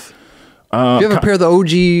it's worth? Do you have a pair of the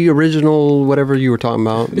OG original, whatever you were talking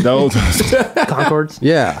about? those Concords.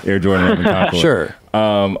 Yeah. Air Jordan 11 Concord. Sure.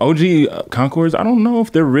 OG Concords, I don't know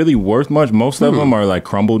if they're really worth much. Most of them are like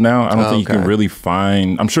crumbled now. I don't think you can Okay. really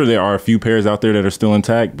find. I'm sure there are a few pairs out there that are still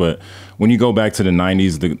intact, but when you go back to the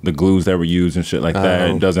 90s, the glues that were used and shit like that,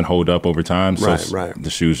 it doesn't hold up over time. So Right. the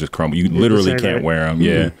shoes just crumble. You literally can't disintegrate. wear them.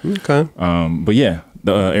 Yeah. Okay. But yeah,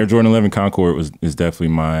 the Air Jordan 11 Concord is definitely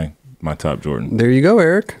my top Jordan. There you go,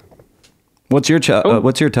 Eric. What's your top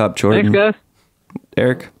Jordan? Thanks, guys.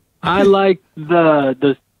 Eric? I like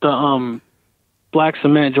the black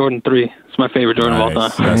cement Jordan 3. It's my favorite Jordan of all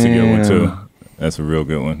Nice. time. That's a good one Yeah. too. That's a real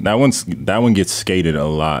good one. That one gets skated a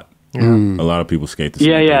lot. A lot of people skate the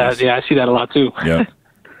Yeah, sneakers. I see that a lot too. Yep.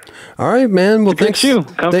 All right, man. Well, Good thanks. shoe,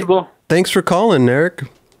 comfortable. Thanks for calling, Eric.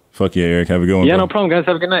 Fuck yeah, Eric. Have a good one. Yeah, bro. no problem, guys.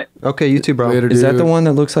 Have a good night. Okay, you too, bro. Later, Is that dude. the one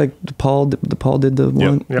that looks like the Paul did the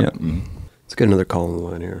one? Yep. Yeah. Let's get another call on the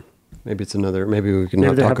line here. Maybe it's another. Maybe we can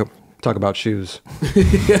Maybe now they talk about shoes.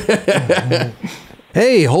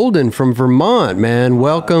 Hey, Holden from Vermont, man.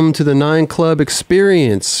 Welcome to the 9 Club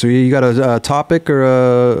Experience. So you got a topic or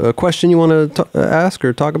a question you want to ask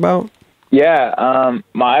or talk about? Yeah,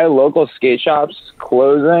 my local skate shop's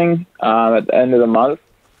closing at the end of the month,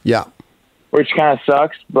 Yeah. which kind of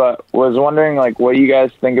sucks, but was wondering, like, what do you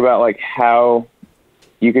guys think about, like, how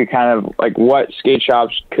you could kind of, like, what skate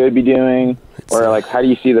shops could be doing, or, like, how do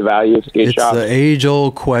you see the value of skate It's shops? the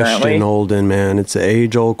age-old question, currently? Holden, man. It's the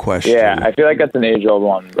age-old question. Yeah, I feel like that's an age-old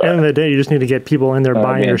one. At the end of But the day, you just need to get people in there that'd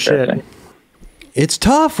buying be your shit. interesting. It's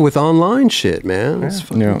tough with online shit, man. It's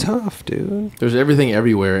fucking Yeah. tough, dude. There's everything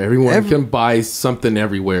everywhere. Everyone can buy something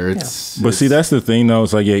everywhere. But see, that's the thing, though.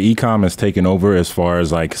 It's like, yeah, e-com has taken over as far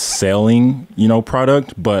as like selling,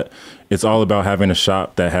 product, but it's all about having a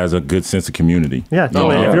shop that has a good sense of community. Yeah,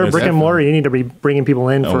 totally. yeah, If you're a that's brick and mortar, you need to be bringing people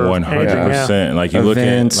in for 100%. Like you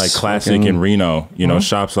Events, look at like Classic in Reno, you know,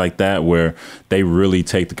 shops like that where they really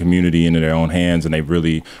take the community into their own hands and they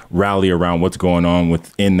really rally around what's going on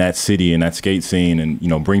within that city and that skate scene, and you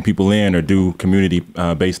know, bring people in or do community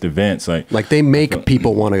based events. Like they make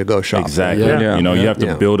people want to go shop. Exactly. Yeah. You know, you have to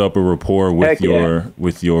Yeah. build up a rapport with Heck yeah.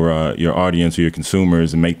 your audience or your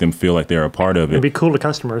consumers and make them feel like they're a part of It'd it. be cool to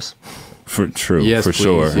customers. For true, Yes, for please.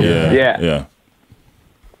 sure. Yeah. Yeah.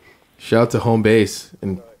 Shout out to Home Base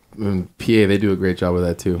and PA. They do a great job with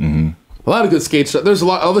that too. Mm-hmm. A lot of good skate shops. There's a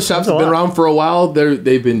lot. All the shops There's a have been lot. around for a while.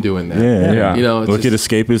 They've been doing that. Yeah. You know, it's look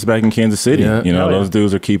just- at Escapists back in Kansas City. Yeah. You know, Oh, yeah. those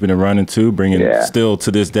dudes are keeping it running too, bringing Yeah. still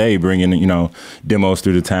to this day, bringing, you know, demos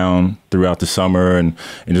through the town throughout the summer and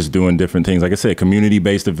just doing different things. Like I said, community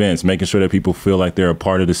based events, making sure that people feel like they're a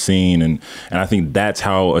part of the scene. And I think that's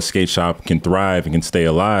how a skate shop can thrive and can stay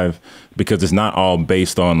alive, because it's not all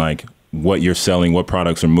based on like what you're selling, what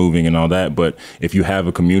products are moving and all that. But if you have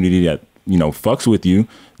a community that, you know, fucks with you,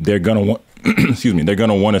 they're gonna want excuse me, they're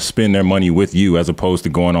gonna want to spend their money with you as opposed to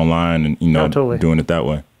going online and, you know, Oh, totally. doing it that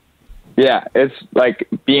way. Yeah, it's like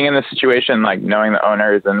being in this situation, like knowing the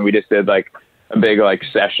owners, and we just did like a big like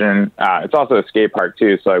session. It's also a skate park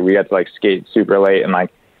too, so like, we got to like skate super late and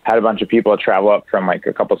like had a bunch of people travel up from like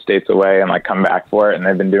a couple states away and like come back for it, and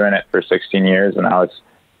they've been doing it for 16 years. And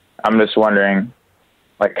I'm just wondering,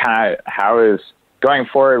 like, kind of how is going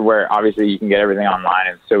forward, where obviously you can get everything online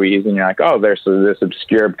and it's so easy, and you're like, oh, there's this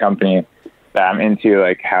obscure company that I'm into,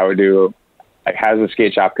 like how does a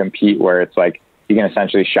skate shop compete where it's like you can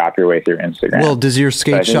essentially shop your way through Instagram? Well, does your So I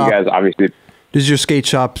skate think shop? you guys obviously, Does your skate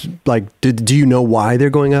shop like? Do you know why they're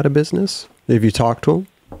going out of business? Have you talked to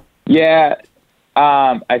them? yeah.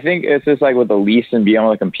 I think it's just like with the lease and being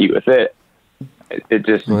able to compete with it, it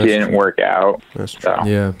just Well, that's didn't true. work out. That's true. So,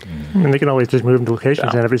 Yeah. I mean, they can always just move into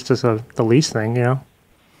locations, Yeah. and if it's just the lease thing, you know.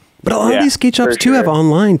 But a lot of Yeah, these skate shops for too have sure.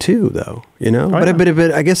 online too, though. You know, yeah. but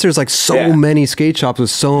I guess there's like so Yeah. many skate shops with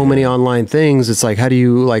so many online things. It's like, how do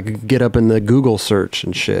you like get up in the Google search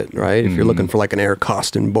and shit, right? If you're looking for like an Eric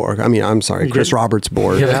Costin board, I mean, I'm sorry, Chris Roberts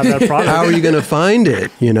board. You gotta have that product. How are you going to find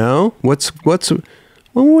it? You know, I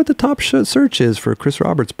wonder what the top search is for a Chris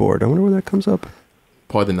Roberts board. I wonder where that comes up.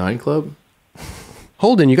 Probably the 9 Club.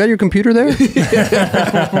 Holden, you got your computer there?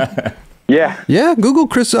 yeah. Yeah, Google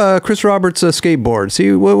Chris Roberts skateboard.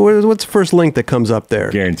 See what's the first link that comes up there.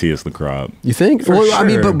 Guarantee it's the crowd. You think? For Well, I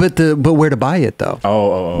mean, sure. but where to buy it though?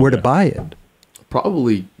 Oh, Where to buy it?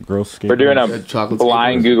 Probably. Girl skate. We're doing a Chocolate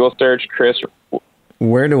blind skateboards. Google search.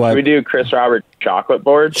 Where do I? We do Chris Roberts chocolate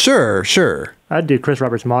board. Sure. I'd do Chris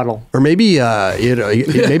Roberts model. Or maybe maybe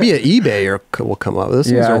an eBay will come up. This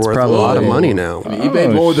things Yeah, are it's worth a lot of probably- money now. The eBay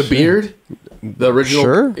one with the beard. The original.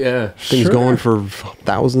 Sure. Yeah. Things going for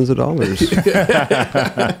thousands of dollars.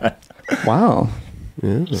 Wow.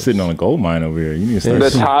 Sitting on a gold mine over here. You need to start. The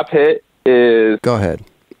top hit is Go ahead.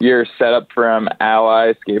 your setup from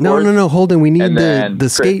Ally Skateboard. No, Holden. We need And the then the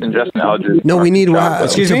Chris skate. and Justin Eldridge. No, we need Chocolate.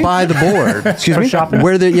 Excuse to me? buy the board. Excuse For me. shopping?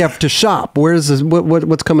 Where to shop? Where's this,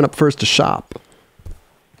 what's coming up first to shop?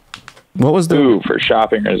 What was the? Ooh, for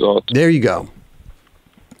shopping results. There you go.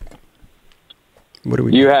 What do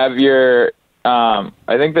we? You have your, I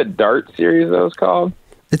think the Dart series that was called.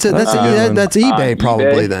 That's a good one. that's eBay on probably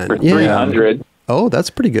eBay then. for Yeah. 300. Oh, that's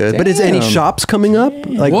pretty good. But is any Damn. shops coming up?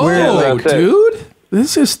 Like Whoa, where? like- that's it. dude!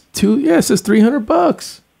 This is it says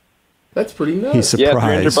 $300. That's pretty nice. He's Yeah,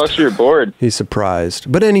 $300 surprised. for your board. He's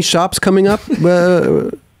surprised. But any shops coming up? See,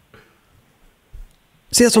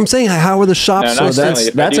 that's what I'm saying. How are the shops? No, not so currently.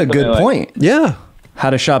 If I That's do a good something like- point. yeah. How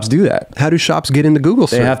do shops do that? How do shops get into Google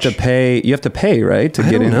search? They have to pay. You have to pay, right, to I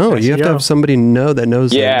get don't in. know. You have to SEO. have somebody that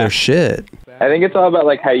knows Yeah. their shit. I think it's all about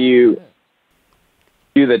like how you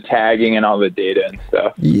do the tagging and all the data and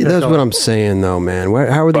stuff. Yeah, that's what I'm saying, though, man.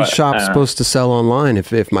 How are these But, shops supposed to sell online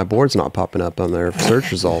if my board's not popping up on their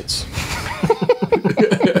search results?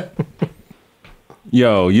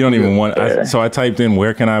 Yo, you don't even want. So I typed in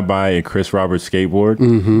where can I buy a Chris Roberts skateboard.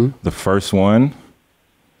 Mm-hmm. The first one,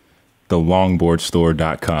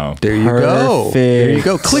 thelongboardstore.com. There you go. Perfect. There you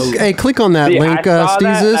go. Click on that See, link, I saw that.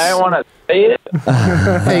 I Steezus. didn't want to say it.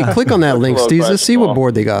 Hey, click on that link, a little Steezus. See what questionable.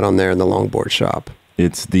 board they got on there in the longboard shop.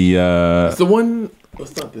 It's the It's the one.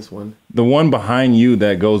 It's not this one. the one behind you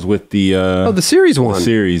that goes with the Oh, the series one.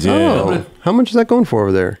 series. Yeah, Oh, how much is that going for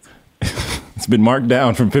over there? it's been marked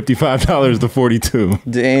down from $55 to $42.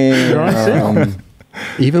 Damn.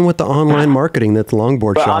 Even with the online marketing that the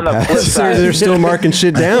longboard But shop on the flip has, side- they're still marking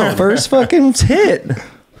shit down. First fucking hit.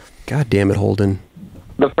 God damn it, Holden.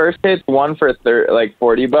 the first hit's one for like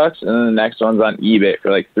 $40, and then the next one's on eBay for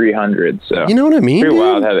like 300. So You know what I mean? pretty dude?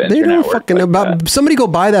 wild how the They internet don't works fucking like about. that. Somebody go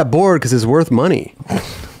buy that board because it's worth money.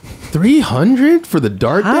 300 for the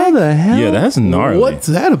dart How deck? the hell? Yeah, that's gnarly. What's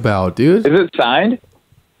that about, dude? Is it signed?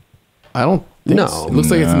 I don't think No. so. It looks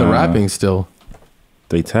like it's in the wrapping still.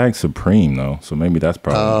 They tag Supreme though, so maybe that's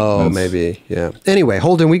probably. Oh, that's- maybe. Yeah. Anyway,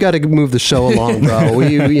 Holden, we got to move the show along, bro.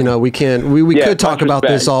 We can't. We Yeah, could talk much about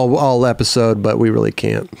this respect. all episode, but we really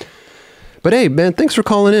can't. But hey, man, thanks for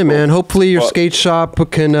calling in, man. Hopefully your skate shop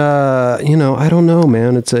can, I don't know,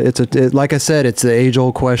 man. It's like I said, it's the age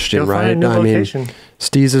old question, Go right? find a new location.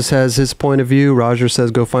 Steezus has his point of view. Roger says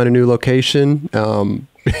go find a new location.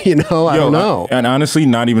 I don't know. And honestly,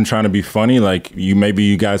 not even trying to be funny. Like maybe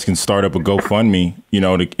you guys can start up a GoFundMe,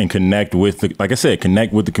 and connect with like I said,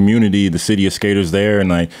 connect with the community, the city of skaters there, and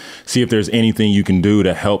like see if there's anything you can do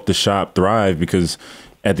to help the shop thrive. Because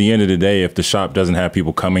at the end of the day, if the shop doesn't have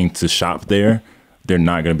people coming to shop there, they're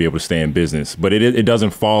not going to be able to stay in business. But it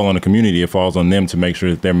doesn't fall on the community. It falls on them to make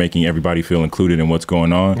sure that they're making everybody feel included in what's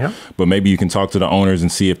going on. Yep. But maybe you can talk to the owners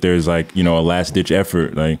and see if there's like, a last ditch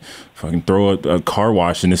effort, like fucking throw a car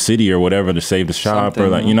wash in the city or whatever to save the shop or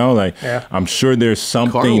like, Yeah. I'm sure there's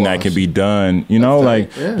something that wash. can be done, right,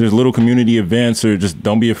 yeah. there's little community events, or just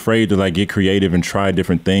don't be afraid to like get creative and try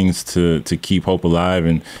different things to keep hope alive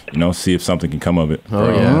and, see if something can come of it. Oh,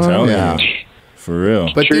 yeah. I'm telling Yeah. you. For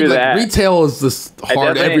real. But True dude, like, that. retail is this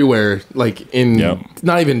hard definitely- everywhere. Like in Yep.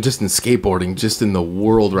 not even just in skateboarding, just in the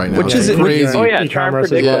world right now. Which It's is it- crazy. Oh yeah, try and E-commerce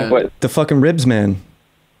predict as well. what. The fucking Ribs Man,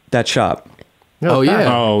 that shop. No, Oh, it's not.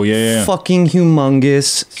 yeah. Oh, yeah. Fucking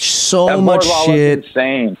humongous. So That much board wall was shit.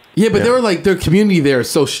 insane. Yeah, but they were like their community there is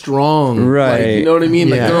so strong. Right. Like, you know what I mean?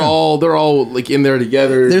 Like Yeah. they're all like in there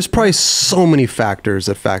together. There's probably so many factors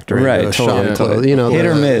that factor into Right, a totally, shop. totally. Hit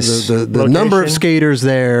or miss. The number of Location. skaters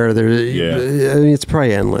there. Yeah. I mean, it's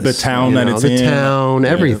probably endless. The town that it's the in. town,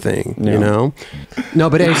 everything. Yeah. No,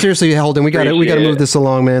 but hey, seriously, Holden, we got to Appreciate move it. this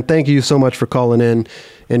along, man. Thank you so much for calling in,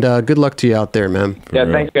 and good luck to you out there, man. Yeah,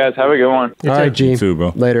 real. thanks guys. Have a good one. All right, G. You too,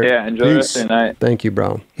 bro. Later. Yeah, enjoy the rest of your night. Thank you,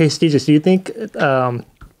 bro. Hey, Steezus, do you think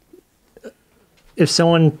if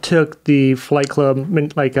someone took the Flight Club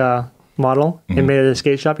model and made it a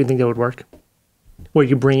skate shop, you think that would work? Where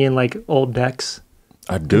you bring in like old decks?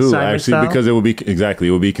 I do Consignment actually style? because it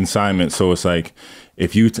would be consignment. So it's like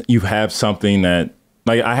if you have something that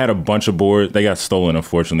like I had a bunch of boards, they got stolen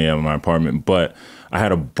unfortunately out of my apartment, but I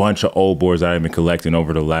had a bunch of old boards that I've been collecting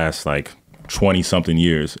over the last like 20 something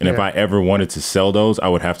years. And if Yeah. I ever wanted to sell those, I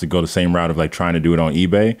would have to go the same route of like trying to do it on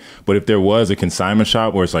eBay. But if there was a consignment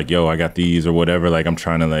shop where it's like, yo, I got these or whatever, like I'm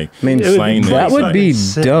trying to like I mean, slang that this, would like- be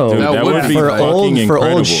Sick. dope. Dude, that would be for fucking old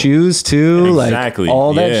incredible. shoes too, Exactly, like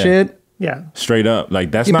all that yeah. shit. Yeah. Straight up.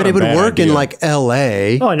 Like that's Yeah, not but a it would bad work in idea. like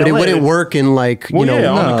L.A., Oh, in but it LA, wouldn't work in like Well,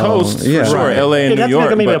 yeah, on the No, coast, yeah. for sure. Right. LA and It'd New have to York.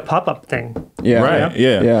 be maybe a but- pop-up thing. Yeah. Right,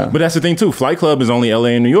 yeah. Yeah. But that's the thing too. Flight Club is only LA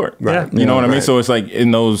and New York. Right. You know what I mean? Right. So it's like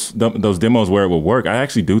in those demos where it would work, I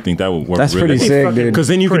actually do think that would work That's really pretty well. sick, dude. Because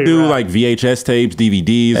then you could Pretty do rad. like VHS tapes, DVDs, like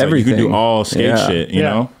you could Everything. do all skate Yeah. shit, you Yeah.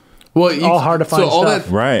 know? well, you, all hard to find So all stuff.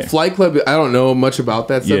 that Right. Flight Club, I don't know much about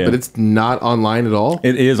that stuff, Yeah. but it's not online at all.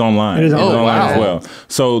 It is online. It is It's online. online Oh, as wow. well.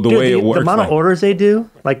 So the Dude, way it the works, amount like, of orders they do,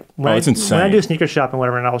 like when, it's when I insane. do a sneaker shop and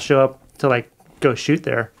whatever, and I'll show up to like go shoot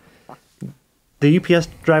there. The UPS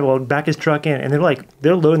driver will back his truck in, and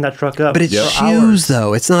they're loading that truck up. But it's for shoes hours.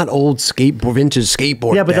 though. It's not old vintage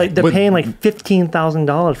skateboard. Yeah, but deck. like they're paying like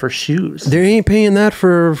 $15,000 for shoes. They ain't paying that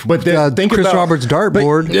for But think Chris about- Roberts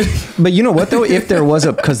dartboard. But you know what though? If there was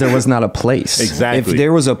because there was not a place. Exactly. If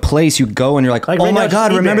there was a place, you go and you're like, Like, oh right my now it's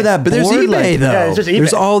god, eBay. remember that? But there's board? eBay Like, though. Yeah, it's just eBay.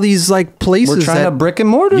 There's all these like places We're trying that to brick and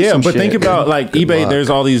mortar. Yeah, some but think shit. about like eBay. luck. There's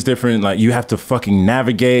all these different like you have to fucking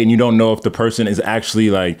navigate, and you don't know if the person is actually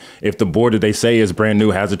like if the board that they say is brand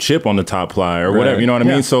new has a chip on the top ply or whatever. You know what I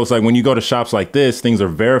mean? So it's like when you go to shops like this, things are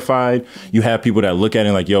verified. You have people that look at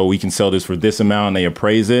it like, yo, we can sell this for this amount, and they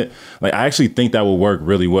appraise it. Like I actually think that will work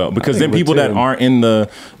really well because then think it would people that too. aren't in the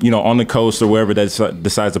on the coast or wherever that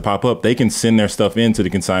decides to pop up, they can send their stuff into the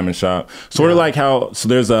consignment shop. Sort of like how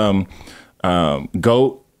there's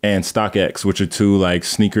Goat and StockX, which are two like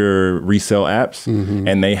sneaker resale apps,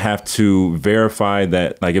 and they have to verify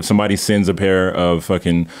that like if somebody sends a pair of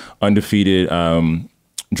fucking undefeated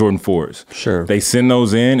Jordan 4s. Sure. They send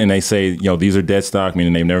those in and they say, these are dead stock,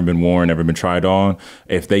 meaning they've never been worn, never been tried on.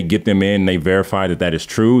 If they get them in and they verify that that is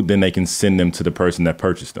true, then they can send them to the person that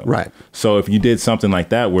purchased them. Right. So if you did something like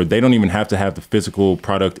that where they don't even have to have the physical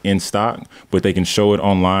product in stock, but they can show it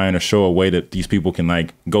online or show a way that these people can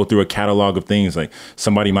like go through a catalog of things. Like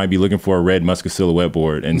somebody might be looking for a red Muscat silhouette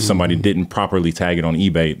board and somebody didn't properly tag it on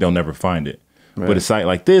eBay, they'll never find it. But a site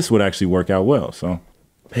like this would actually work out well. So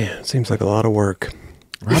Man, it seems like a lot of work.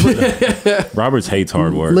 Roberts hates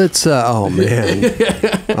hard work. Let's, oh man.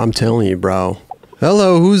 I'm telling you, bro.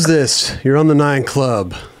 Hello, who's this? You're on the 9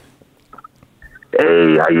 Club.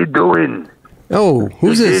 Hey, how you doing? Oh,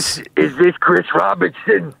 who's this? Is this Chris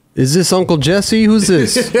Robertson? Is this Uncle Jesse? Who's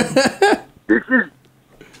this? This is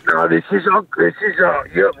not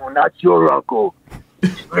your uncle.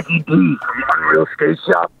 It's Ricky D from Unreal Skate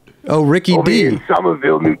Shop. Oh, Ricky Over D. here in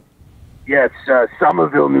Somerville,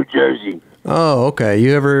 Somerville, New Jersey. Oh, okay.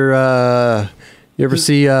 You ever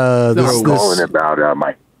see I'm this? calling about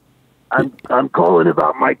I'm calling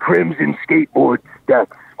about my Crimson skateboard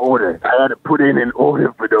that's order. I had to put in an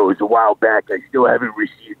order for those a while back. I still haven't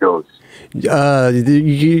received those.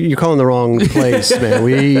 You're calling the wrong place, man.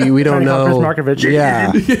 We don't know.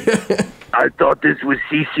 Yeah. I thought this was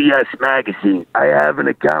CCS magazine. I have an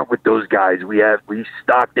account with those guys. We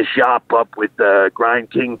stocked the shop up with Grind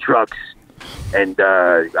King trucks, and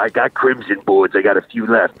I got Crimson boards. I got a few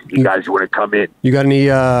left. You guys want to come in? You got any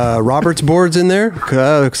Roberts boards in there?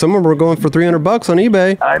 Some of them were going for $300 on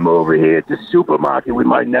eBay. I'm over here at the supermarket with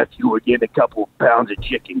my nephew. We're getting a couple pounds of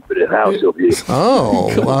chicken for the house over here.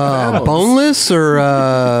 Oh, boneless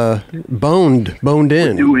or boned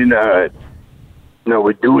in?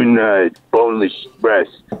 We're doing boneless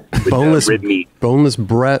breast. With rib meat. Boneless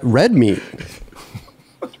red meat.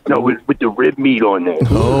 No, with the rib meat on there.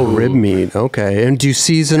 Oh, rib meat. Okay. And do you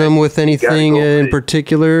season them with anything in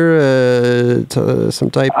particular?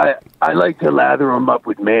 Some type? I like to lather them up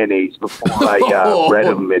with mayonnaise before I bread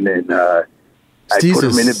them, and then I put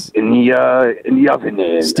them in the oven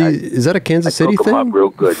there. Is that a Kansas City cook thing? them up real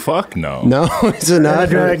good. Fuck no. No, is it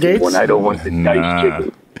not? When I don't want the diced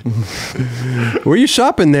chicken. Where are you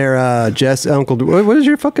shopping there, Jess? Uncle, what is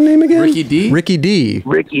your fucking name again? Ricky D. Ricky D.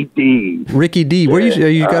 Ricky D. Ricky D. Where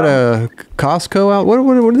you got a Costco out? What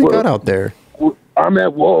do they got out there? I'm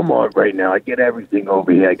at Walmart right now. I get everything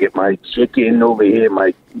over here. I get my chicken over here,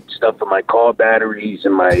 my stuff for my car batteries,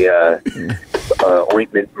 and my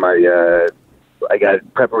ointment. I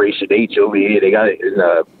got Preparation H over here. They got it in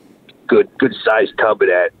a good sized tub of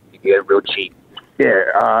that. You can get it real cheap.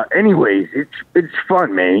 Yeah. Anyways, it's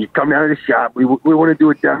fun, man. You come down to the shop. We want to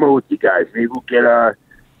do a demo with you guys. Maybe we'll get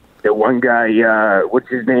the one guy. What's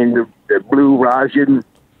his name? The blue Rajan.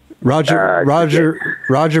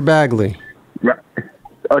 Roger Bagley.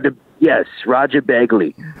 Yes, Roger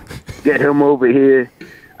Bagley. Get him over here.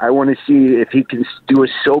 I want to see if he can do a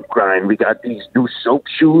soap grind. We got these new soap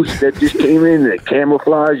shoes that just came in. They're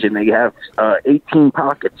camouflage, and they have 18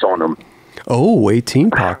 pockets on them. Oh, 18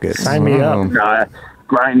 pockets. Sign me up.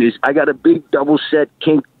 Grinders. I got a big double set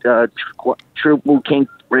kink, triple kink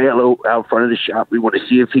rail out front of the shop. We want to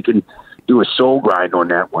see if he can do a soul grind on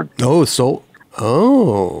that one. Oh, soul.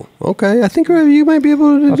 Oh, okay. I think you might be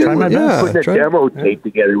able to do it. Yeah, put that demo tape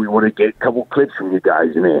together. We want to get a couple clips from you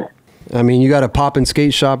guys in there. I mean, you got a pop and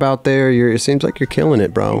skate shop out there. It seems like you're killing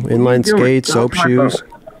it, bro. Inline skates, soap shoes,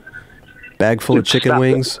 bag full of chicken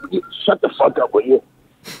wings. Shut the fuck up, will you?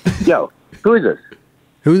 Yo, who is this?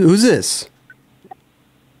 Who's this?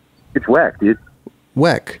 It's Weck, dude.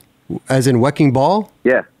 Weck, as in Wecking Ball?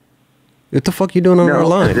 Yeah. What the fuck you doing on our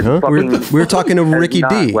line, huh? We were talking to Ricky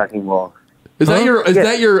D. Wecking Ball. Is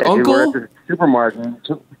that your uncle? We're at the supermarket.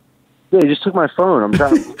 He just took my phone. I'm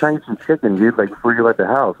trying some chicken, dude. Like before you left the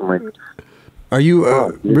house. I'm like, are you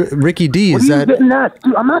Ricky D? Is that? Getting that?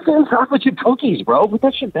 Dude, I'm not getting chocolate chip cookies, bro. Put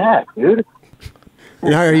that shit back, dude.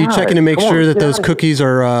 Now, are you checking to make sure that those cookies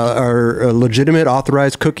are legitimate,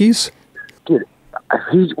 authorized cookies? Dude,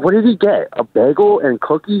 what did he get? A bagel and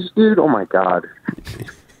cookies, dude? Oh my god.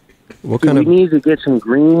 What kind of? We need to get some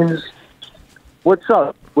greens. What's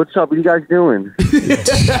up? What's up? What are you guys doing?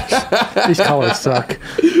 These colors suck.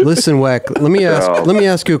 Listen, Weck, let me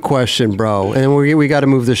ask you a question, bro. And we got to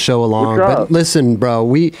move the show along. But listen,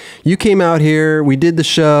 bro, you came out here, we did the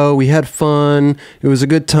show, we had fun, it was a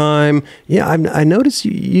good time. Yeah, I noticed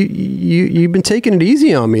you've been taking it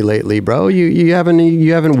easy on me lately, bro. You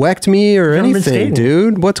haven't wecked me or anything,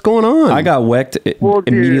 dude. What's going on? I got wecked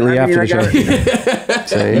immediately after the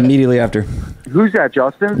show. Immediately after. Who's that,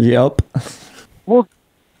 Justin? Yep.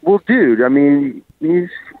 Well, dude, I mean, you're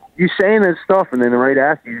saying that stuff, and then right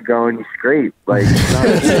after you go and you scrape. Like, it's not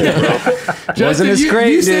Justin, wasn't as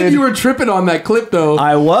great, you said you were tripping on that clip, though.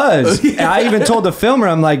 I was. Yeah. I even told the filmer,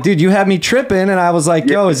 I'm like, dude, you had me tripping, and I was like,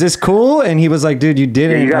 yo, is this cool? And he was like, dude, you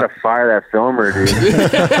didn't. Yeah, you gotta fire that filmer, dude. You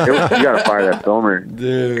gotta fire that filmer,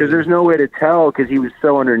 dude. Because there's no way to tell because he was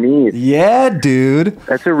so underneath. Yeah, dude.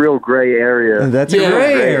 That's a real gray area. That's a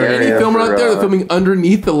gray area. Any filmer out there filming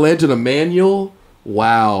underneath the ledge in a manual?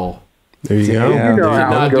 Wow. There you go. Yeah. You know Did how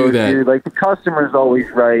not it do goes, that. dude. Like, the customer's always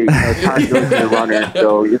right. You know, time goes to the runner.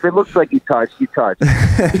 So if it looks like you touched, you touched.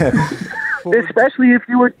 Especially if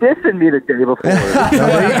you were dissing me the day before. There you go.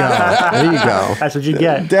 There you go. That's what you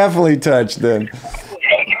get. Definitely touched then.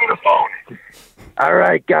 All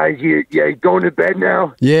right, guys, you going to bed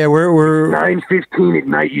now? Yeah, we're 9:15 at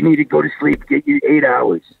night. You need to go to sleep. Get you 8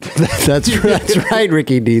 hours. that's right,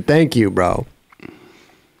 Ricky D. Thank you, bro.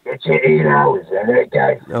 Get you 8 hours. All right,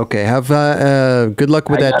 guys. Okay, have good luck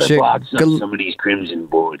with that gotta chick. box up Good, some of these crimson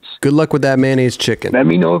boards. good luck with that mayonnaise chicken. Let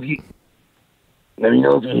me know if you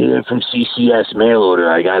hear from CCS mail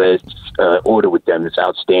order. I got a order with them that's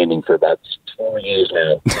outstanding for about 4 years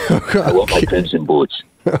now. I want my crimson boards.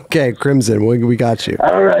 Okay, Crimson, we got you.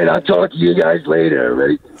 All right, I'll talk to you guys later.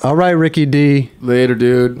 Ready? All right, Ricky D. Later,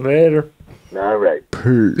 dude. Later. All right.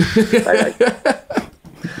 Bye-bye.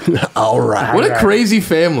 All right. What a crazy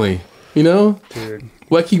family, you know? Dude.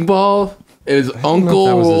 Wrecking Ball and his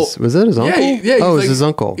uncle. Was that his uncle? Yeah, oh, it was like, his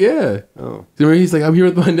uncle. Yeah. Oh. Remember, he's like, I'm here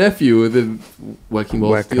with my nephew, and then Wrecking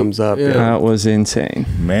Ball Wreck comes up, yeah. That was insane.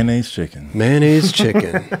 Mayonnaise chicken. Mayonnaise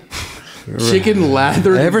chicken. Chicken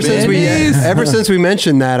lathered. Ever since we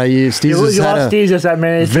mentioned that, Steezus You had lost a Steezus that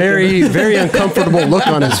mayonnaise chicken. very uncomfortable look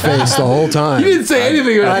on his face the whole time. He didn't say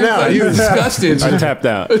anything. I know. He was disgusted. I tapped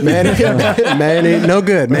out. Mayonnaise, no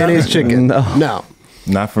good. Mayonnaise chicken. No.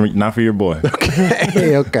 Not for your boy.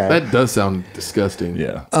 Okay. That does sound disgusting.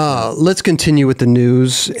 Yeah. Let's continue with the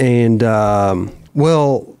news. And,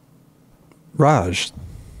 Raj,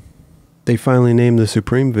 they finally named the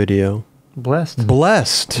Supreme video Blessed.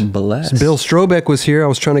 Blessed. Blessed. Bill Strobeck was here. I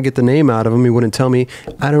was trying to get the name out of him. He wouldn't tell me.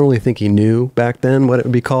 I don't really think he knew back then what it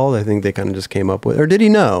would be called. I think they kind of just came up with, or did he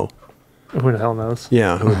know? Who the hell knows?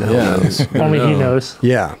 Yeah, who the hell knows? Only he knows.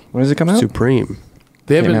 Yeah. When does it come out? Supreme.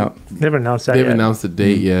 They Came haven't. out. They haven't announced that They yet. haven't announced the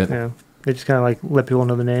date yet. Yeah. They just kind of like let people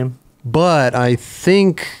know the name. But I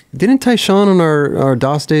think, didn't Tyshawn on our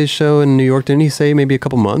DOS Days show in New York, didn't he say maybe a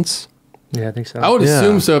couple months? Yeah, I think so. I would Yeah.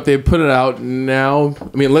 assume so if they put it out now.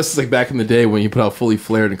 I mean, unless it's like back in the day when you put out Fully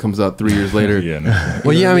Flared and it comes out 3 years later. Yeah. No.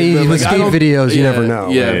 Well, yeah, I mean, But, with I skate don't- videos, you yeah, never know.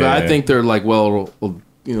 Yeah, but I Yeah. think they're like well A on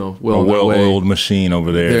their way. well-oiled machine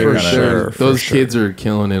over there. For kinda- sure. for Those sure. kids are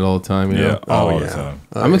killing it all the time. You Yeah. know? All yeah. the time.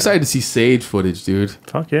 I'm excited to see Sage footage, dude.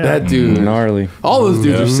 Fuck yeah. That dude. Gnarly. All those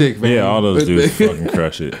dudes are sick, man. Yeah, all those dudes fucking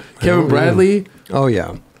crush it. Kevin Bradley. Oh,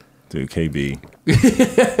 yeah. Dude, KB.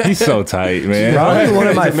 He's so tight, man. Probably one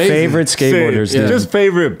of my It's amazing. favorite skateboarders. Sick. dude. Just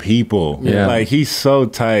favorite people. Yeah. Like, he's so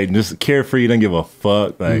tight. Just carefree. Doesn't give a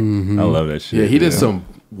fuck. Like, I love that shit. Yeah, he does dude. some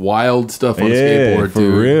wild stuff on Yeah, skateboard, for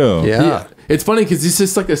dude. real. Yeah. It's funny because he's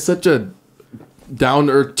just like such a down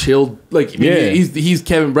to earth, chilled. Like, I mean, Yeah. he's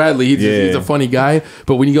Kevin Bradley. He's Yeah. a funny guy.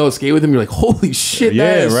 But when you go skate with him, you're like, holy shit,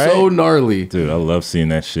 that Yeah, is right? so gnarly. Dude, I love seeing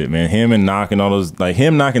that shit, man. Him and knocking all those, like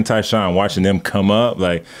him knocking Tyshawn, watching them come up,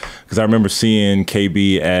 like, because I remember seeing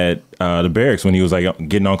KB at the barracks when he was like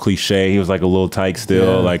getting on Cliche. He was like a little tyke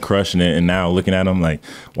still, like crushing it. And now looking at him, like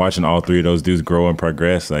watching all three of those dudes grow and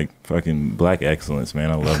progress, like fucking black excellence, man.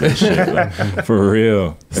 I love that shit, like, for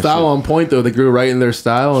real. That Style on point though. They grew right in their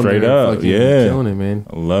style. And Straight they're up, fucking yeah. killing it, man.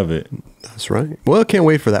 I love it. That's right. Well, I can't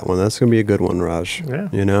wait for that one. That's going to be a good one, Raj. Yeah.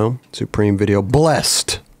 You know? Supreme video.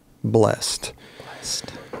 Blessed.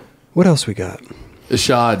 What else we got?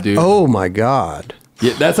 Ishod, dude. Oh, my God.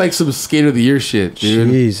 Yeah, that's like some Skater of the Year shit, dude.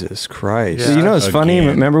 Jesus Christ. Yeah. You know, it's funny. Again.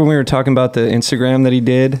 Remember when we were talking about the Instagram that he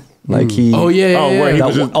did? Like he. Oh yeah, Oh, yeah, where he yeah.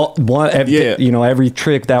 was That just- one, Yeah. you know, every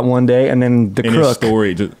trick that one day, and then the In his crook.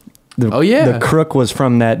 story, just, Oh, yeah. the crook was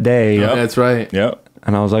from that day, Yep. That's right. yep.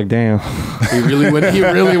 and I was like, damn, He really went in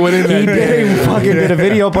that day. he fucking did a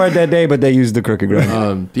video part that day, but they used the crooked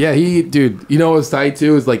grind. Yeah, dude, you know what's tight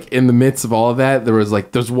too is like in the midst of all of that,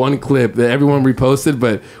 there's one clip that everyone reposted,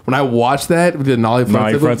 but when I watched that with the nollie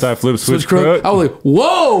Frontside flip, switch crook. I was like,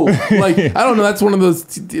 whoa! Like, I don't know, that's one of those,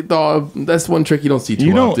 that's one trick you don't see too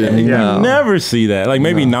You don't often. you Yeah. never see that. Like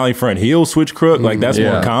maybe nollie front heel switch crook. Like that's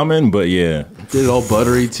Yeah. more common, but yeah. Did it all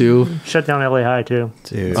buttery too. Shut down LA High too.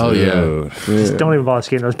 Dude. Oh yeah. Dude. Just don't even bother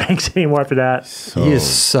skating those banks anymore after that. He is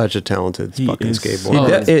such a talented fucking is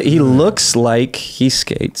skateboarder. He looks like he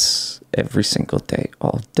skates every single day,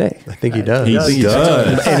 all day. I think he does. He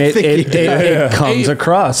does. And it comes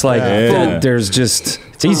across like Yeah. there's just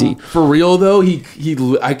It's easy. For real though,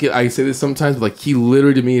 I say this sometimes, but like he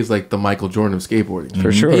literally to me is like the Michael Jordan of skateboarding.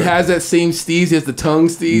 For sure. He has that same steez. He has the tongue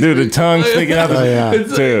steez. Dude, the tongue sticking out.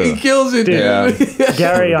 He kills it, dude.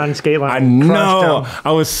 Gary on Skateline. I know.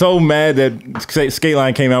 I was so mad that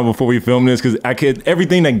Skateline came out before we filmed this because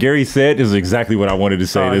everything that Gary said is exactly what I wanted to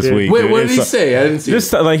say this week. Wait, what did he say? I didn't see.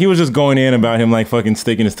 Just like he was just going in about him like fucking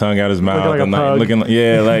sticking his tongue out his mouth and like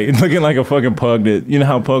looking like a fucking pug. That you know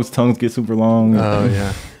how pugs' tongues get super long. Oh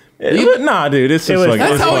yeah. Nah, dude, it's just like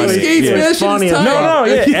that's how he skates, man. Funny. No,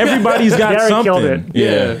 everybody's got Gary killed something. it.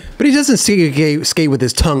 Yeah, But he doesn't skate with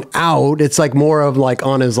his tongue out. It's like more of like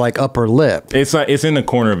on his like upper lip. it's like it's in the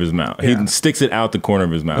corner of his mouth. He sticks it out the corner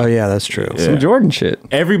of his mouth. Oh yeah, that's true. Some Jordan shit.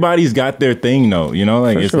 Everybody's got their thing though, you know,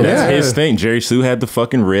 like that's his thing. Jerry Sue had the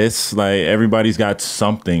fucking wrists. Like everybody's got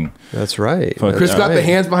something. That's right. Chris got the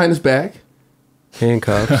hands behind his back.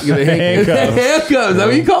 Handcuffs. Handcuffs. Is that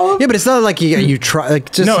what you call them? Yeah, but it's not like you try. Like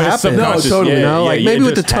it just No, it's happens. subconscious. Totally. Yeah, No, yeah, like yeah, maybe it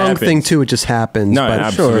with the just tongue happens. thing too, it just happens. No, but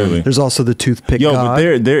absolutely. There's also the toothpick. Yo, god.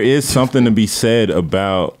 but there is something to be said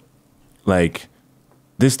about like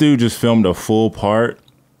this dude just filmed a full part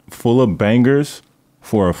full of bangers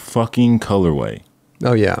for a fucking colorway.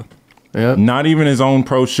 Oh yeah. Yeah. Not even his own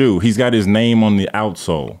pro shoe. He's got his name on the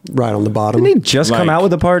outsole. Right on the bottom. Didn't he just come Like- out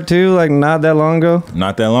with a part 2 like not that long ago?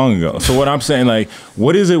 Not that long ago. So what I'm saying, like,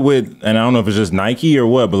 what is it with, and I don't know if it's just Nike or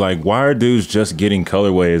what, but like, why are dudes just getting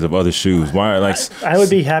colorways of other shoes? Why are like, I would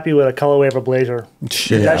be happy with a colorway of a blazer.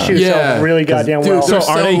 Shit. That shoe Yeah. sells really goddamn Dude, well. so so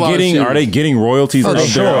sell a lot of shoes. are they getting royalties of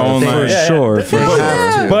sure. their own? For Like,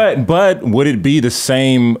 Sure. but would it be the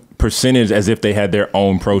same percentage as if they had their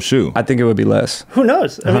own pro shoe? I think it would be less. Who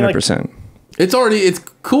knows? I mean, like, 100%. It's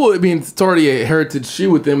cool. I mean, it's already a heritage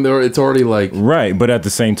shoe with them. It's already like Right, but at the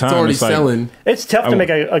same time, it's already it's like, selling. it's tough to make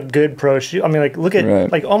a good pro shoe. I mean, like look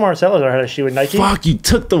at like Omar Salazar had a shoe with Nike. fuck, you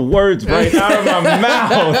took the words right out of my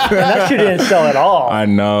mouth. And that shoe didn't sell at all. I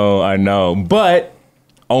know. But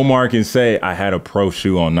Omar can say, I had a pro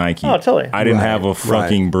shoe on Nike. Oh, totally. I didn't have a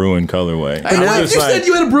fucking Bruin colorway. If you said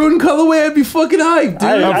you had a Bruin colorway, I'd be fucking hyped, dude.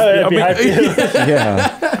 I'd be hyped too.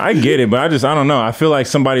 Yeah. I get it, but I don't know. I feel like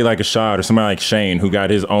somebody like Ishod or somebody like Shane who got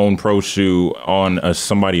his own pro shoe on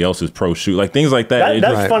somebody else's pro shoe. Like things like that.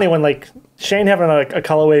 That's funny when like Shane having a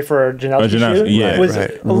colorway for a Janowski shoe yeah. was a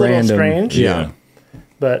little Random. strange. Yeah.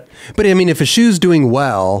 But But I mean, if a shoe's doing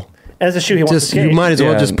well, as a shoe he wants to just skate. you might as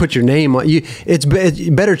well Yeah. just put your name on. It's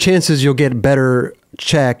better chances you'll get better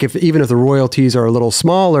check even if the royalties are a little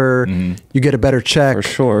smaller. You get a better check For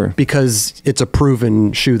sure. because it's a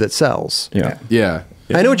proven shoe that sells. Yeah. Yeah.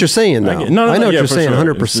 I know what you're saying, though. No, I know what yeah, you're for saying,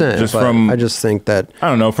 sure. 100%. Just but from- I just think that I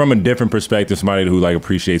don't know, from a different perspective, somebody who like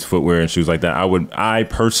appreciates footwear and shoes like that, I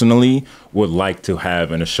personally would like to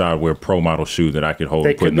have an Ishod Wair pro model shoe that I could hold They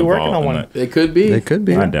and put could in be the working vault. on one. And It could be. they could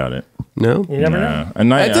be. I doubt it. No, You never know.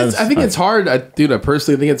 And I think it's hard. I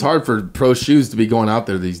personally think it's hard for pro shoes to be going out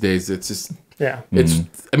there these days. It's just. Yeah. It's.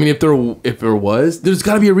 I mean, if there was, there's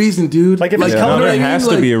got to be a reason, dude. Like, if it's you color- know what there I mean? has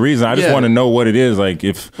to Like, be a reason. I just yeah. want to know what it is. Like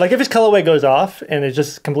if Like if his colorway goes off and it's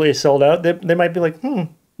just completely sold out, they might be like,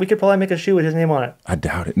 we could probably make a shoe with his name on it. I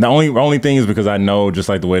doubt it. The only thing is because I know just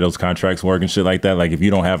like the way those contracts work and shit like that. Like if you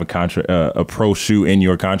don't have a contract, a pro shoe in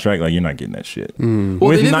your contract, like you're not getting that shit. Well,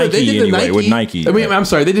 With they did Nike they did the anyway, with Nike. I mean, I'm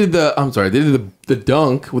sorry. They did the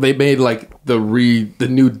dunk. Where they made like the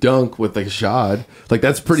new dunk with like a shod. Like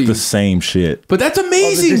that's pretty. The same shit. But that's Oh, the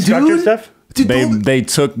amazing, destructor dude. stuff? Dude, They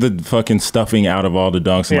took the fucking stuffing out of all the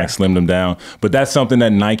dunks and Yeah. like slimmed them down. But that's something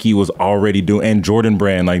that Nike was already doing. And Jordan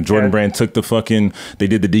Brand, like Jordan Yeah. Brand took they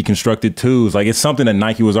did the deconstructed twos. Like it's something that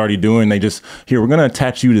Nike was already doing. They just, we're going to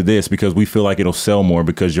attach you to this because we feel like it'll sell more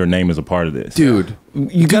because your name is a part of this. dude,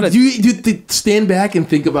 you gotta you stand back and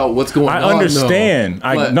think about what's going on. I understand.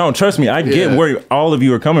 No, trust me. I get Yeah. where all of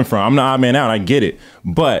you are coming from. I'm the odd man out. I get it.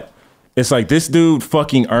 But it's like this dude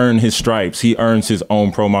fucking earned his stripes. He earns his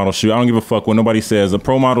own pro model shoe. I don't give a fuck what nobody says. A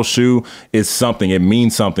pro model shoe is something. It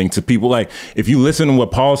means something to people. Like if you listen to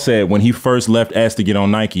what Paul said when he first left S to get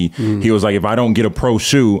on Nike, he was like, if I don't get a pro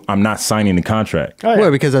shoe, I'm not signing the contract. Oh, yeah.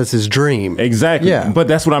 well, because that's his dream. Exactly. Yeah. But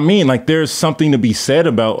that's what I mean. Like there's something to be said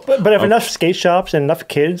about. But if enough skate shops and enough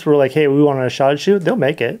kids were like, hey, we want a shod shoe, they'll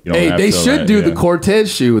make it. You don't Hey, have they to, should like, do yeah. the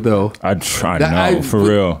Cortez shoe though. I know, for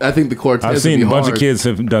real. I think the Cortez. I've would seen be a bunch hard. of kids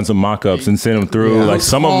have done some mock-ups and sent them through. Yeah, like it's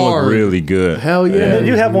some of them hard. look really good. Hell yeah. And they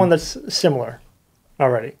do have one that's similar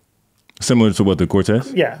already. Similar to what, the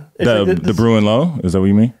Cortez? Yeah. It's The like the Bruin Low? Is that what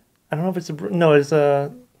you mean? I don't know if it's no, it's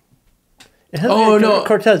it has Oh, a no.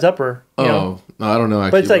 Cortez upper. You know? Oh, no, I don't know.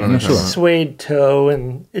 Actually, But it's like I don't know. suede toe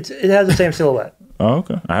and it has the same silhouette. Oh,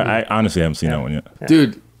 okay. I honestly haven't seen that one yet.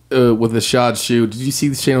 Dude, with the shod shoe, did you see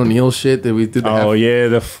the Shane O'Neill shit that we did? Oh,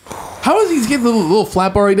 yeah. How is he you get the little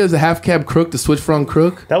flat bar he does, the half cab crook, the switch front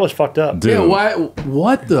crook? That was fucked up. Dude. Yeah, why?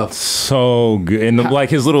 What the? So good, and like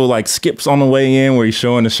his little like skips on the way in where he's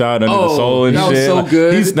showing the shot under the sole and that shit. was so Like,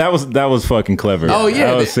 good. that was fucking clever. Oh yeah,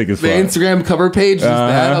 that was sick as the fuck. Instagram cover page is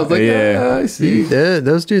that. I was like, yeah, I see. Yeah,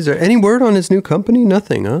 those dudes are. Any word on his new company?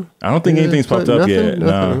 Nothing, huh? I don't think anything's popped up Nothing? yet. No.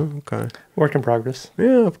 Nothing, huh? Okay. Work in progress.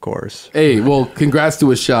 Yeah, of course. Hey, well, congrats to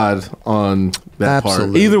Ishod on that part.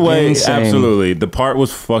 Absolutely. Either way, Insane. absolutely. The part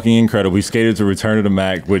was fucking incredible. We skated to Return of the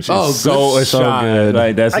Mac, which Oh, is so good. a So shot. good.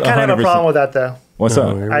 Like that's I kind of have a 100%. problem with that though. What's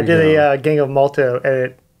up? Here I we did go. a Gang of Malto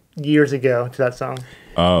edit years ago to that song.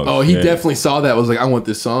 Oh, he shit. definitely saw that. Was like, I want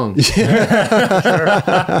this song.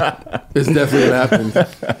 It's definitely what happened.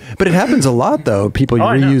 But it happens a lot, though. People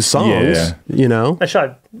I know. reuse songs, Yeah. you know? I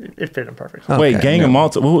shot it fit him perfect. Wait, Okay, Gang of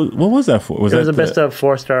Malta. What was that for? It was that the best of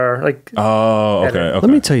 4-star. Like Oh, okay. edit. Okay.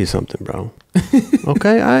 Let me tell you something, bro.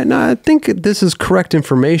 Okay, I think this is correct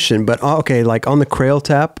information, but okay, like on the Crail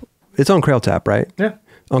Tap, it's on Crail Tap, right? yeah,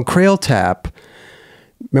 On Crail Tap,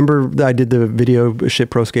 remember that I did the video Shit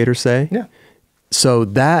Pro Skaters Say? yeah. So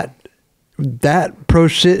that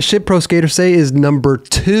Shit Pro Skaters Say is number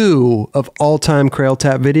 2 of all time Crail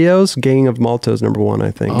Tap videos. Gang of Malta is number 1, I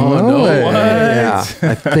think. Oh, no way. Yeah,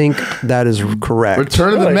 I think that is correct.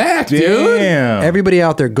 Return of the Mac, dude. Damn. Everybody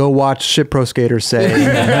out there, go watch Shit Pro Skaters Say.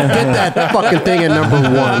 Get that fucking thing at number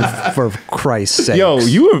 1 for Christ's sake. Yo,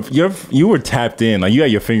 you were tapped in. Like you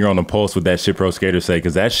had your finger on the pulse with that Shit Pro Skater Say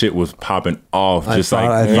because that shit was popping off. I Just thought,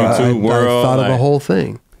 like I thought, YouTube I world. thought of the like- whole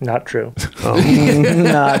thing. Not true.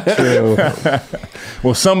 Not true.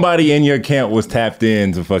 Well, somebody in your camp was tapped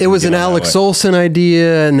in to fucking. It was get an on that Alex way. Olsen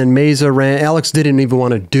idea, and then Mesa ran. Alex didn't even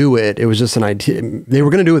want to do it. It was just an idea. They were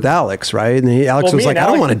going to do it with Alex, right? And Alex Well, was me like, and I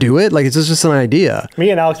don't Alex- want to do it. Like, it's just an idea. Me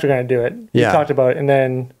and Alex were going to do it. We Yeah. talked about it, and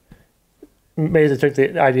then Mesa took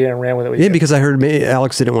the idea and ran with it. with Yeah, you. because I heard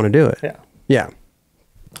Alex didn't want to do it. Yeah. Yeah.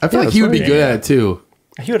 I feel Yeah, like he would be that's good at it too.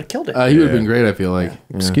 He would have killed it. He would have been great. I feel like.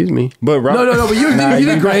 Excuse me. But Rob, No, but you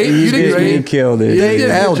did great. You did You great. killed it. You did a good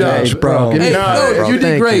Eldridge, job. bro. Give me Hey, credit, no, bro. you did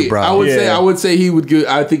Thank great. you, bro. I would say, Yeah. I would say he would good.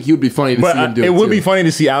 I think he would be funny to But see him do it. it would too. be funny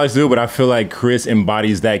to see Alex do it. But I feel like Chris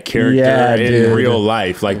embodies that character Yeah, in dude. real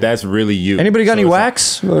life. Like that's really you. Anybody got So any it's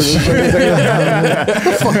wax? What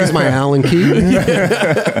the fuck is my Allen key?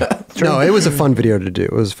 No, it was a fun video to do.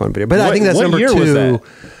 It was a fun video. But I What- think that's what number year 2. was that?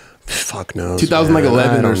 Fuck knows.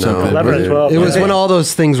 2011 man. I or don't something. know. 11 or But 12. It was Okay. when all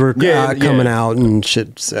those things were Yeah, coming yeah. out and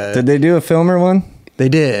shit. Did they do a filmer one? They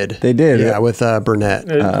did. They did, Yeah, right? with Burnett.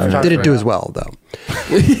 Photographer. Didn't do as well though.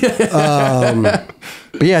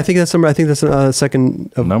 But yeah, I think that's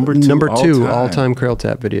second of Number two all all-time time. Crail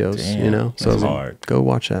Tap videos. Damn, you know, so that's hard. go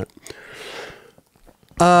watch that.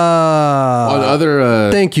 On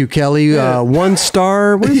other. Thank you, Kelly. 1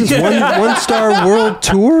 star. What is this? One star world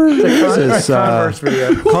tour? What is this? Converse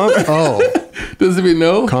video. Does it even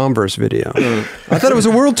know? Converse video. I thought it was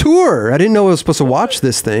a world tour. I didn't know I was supposed to watch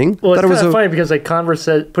this thing. Well, I it's thought it was kind of funny because like Converse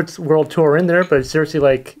puts World Tour in there, but it's seriously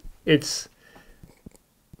like it's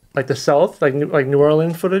like the South, like New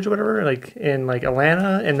Orleans footage or whatever, like in like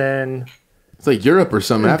Atlanta, and then It's like Europe or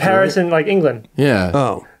something. in After, Paris right? and like England. Yeah.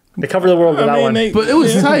 Oh. They cover the world with that one. But it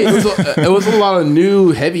was tight. It was a lot of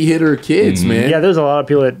new heavy hitter kids, man. Yeah, there's a lot of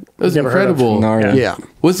people that It was never heard of. incredible. Gnarly. Yeah.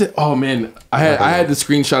 Was it? Oh man, I had to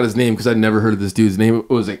screenshot his name because I'd never heard of this dude's name.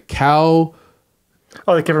 Was it Cal?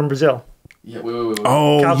 Oh, the kid from Brazil. Yeah, wait.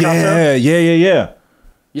 Oh Cal yeah, Yeah,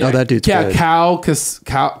 Oh, that dude's good. Cal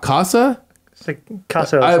Casa. It's like Casso. or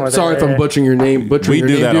something I'm like sorry that. if I'm butchering your name. We your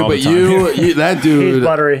do name, that dude, all but the time. you, that dude, He's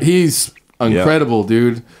buttery. He's incredible,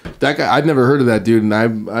 dude. That guy, I'd never heard of that dude, and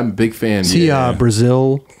I'm a big fan. Is he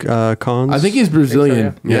Brazil cons? I think he's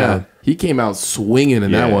Brazilian. so, yeah. He came out swinging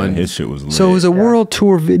in that one. His shit was lit. So it was a world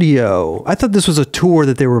tour video. I thought this was a tour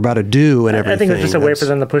that they were about to do and everything. I think it's just a way That's- for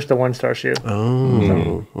them to push the 1-star shoe.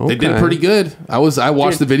 Oh, They did okay. pretty good. I watched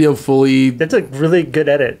the Dude. video fully. That's a really good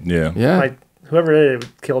edit. Yeah. Yeah. Like whoever edited it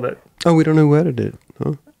killed it. Oh, we don't know who edited it.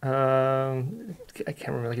 Huh? I can't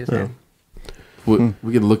remember his name.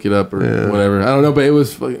 we could look it up or whatever. I don't know, but it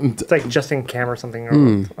was fucking It's like Justin Cam or something. Or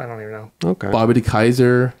I don't even know. Okay. Bobby de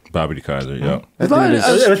Kaiser. Bobby de Kaiser, yeah.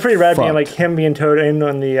 It was pretty rad being fucked. like him being towed in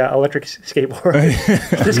on the electric skateboard.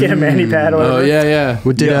 Just get a mani pad or whatever. Oh yeah.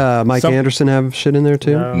 Well, did Mike Anderson have shit in there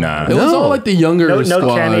too? No. Nah. It was all like the younger No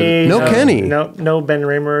squad. Kenny. No Kenny. No Ben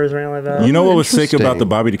Ramers or anything like that. You know what was sick about Interesting. the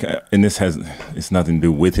Bobby de Kaiser, and it's nothing to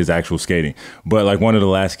do with his actual skating, but like one of the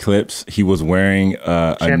last clips, he was wearing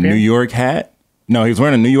a Champion? New York hat. No, he was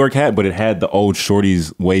wearing a New York hat, but it had the old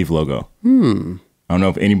Shorty's Wave logo. I don't know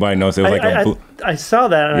if anybody knows. It was like I saw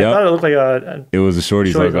that and Yep. I thought it looked like a it was a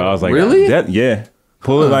Shorty's Shorty's logo. I was like, Really? yeah.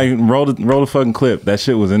 Pull it like roll the fucking clip. That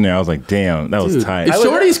shit was in there. I was like, damn, that was tight. Is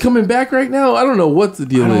Shorty's coming back right now? I don't know what the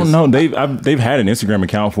deal is. I don't know. They've had an Instagram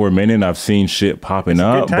account for a minute, and I've seen shit popping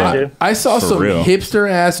up. But I saw some hipster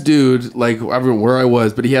ass dude, like I don't know where I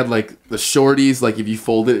was, but he had like the shorties. Like if you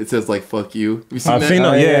fold it, it says like "fuck you." Have you seen I've that? seen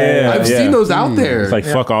those. Yeah. I've seen those out there. It's like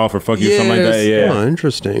 "fuck off" or "fuck you," something like that. Yeah. Oh,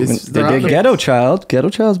 interesting. They did Ghetto Child. Ghetto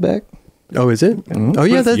Child's back. Oh, is it? Mm-hmm. Oh,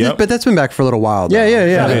 yeah. But that's been back for a little while. Though.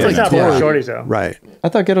 Yeah. It's not for shorties though. Right. I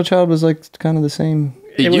thought Ghetto Child was like kind of the same.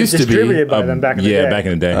 It used was to be distributed by them back in the day. Yeah, back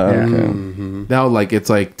in the day. Mm-hmm. Now, like it's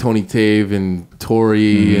like Tony Tave and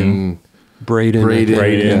Tori and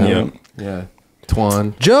Braden. Yeah.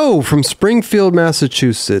 Twan. Joe from Springfield,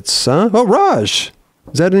 Massachusetts. Huh? Oh, Raj.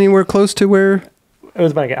 Is that anywhere close to where? It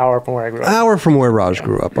was about like an hour from where I grew up. Hour from where Raj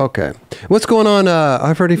grew up. Okay. What's going on?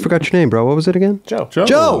 I've already forgot your name, bro. What was it again? Joe.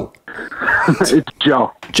 Joe. It's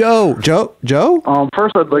Joe. Joe?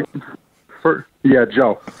 First I'd like...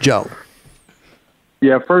 Joe.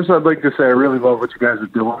 Yeah, first I'd like to say I really love what you guys are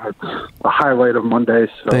doing. It's a highlight of Mondays.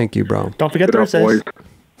 So. Thank you, bro. Don't forget Thursdays.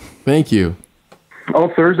 Thank you. Oh,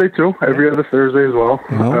 Thursday too. Every other Thursday as well.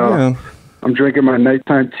 Yeah. I'm drinking my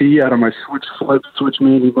nighttime tea out of my Switch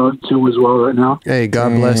Mini mug too as well right now. Hey,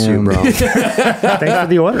 God bless you, bro. Thanks for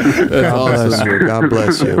the order. God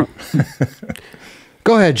bless you.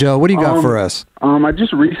 Go ahead, Joe. What do you got for us? I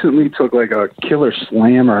just recently took like a killer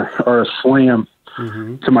slammer or a slam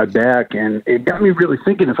to my back, and it got me really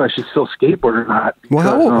thinking if I should still skateboard or not.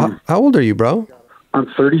 Well, how old are you, bro? I'm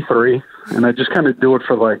 33, and I just kind of do it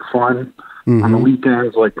for like fun on the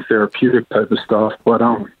weekends, like therapeutic type of stuff. But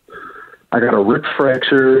I got a rib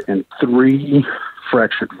fracture and 3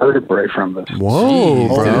 fractured vertebrae from this. Whoa,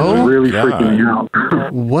 bro! It's really freaking me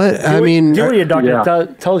out. What? I mean, do what your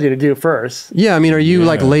doctor tells you to do first. Yeah, I mean, are you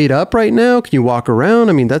like laid up right now? Can you walk around?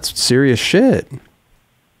 I mean, that's serious shit.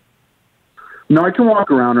 No, I can walk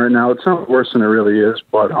around right now. It's not worse than it really is,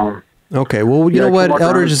 but Okay, well, you know what?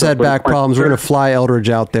 Eldridge has had back problems. We're going to fly Eldridge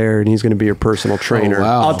out there, and he's going to be your personal trainer. Oh,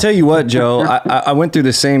 wow. I'll tell you what, Joe. I went through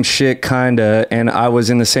the same shit, kind of, and I was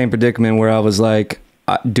in the same predicament where I was like,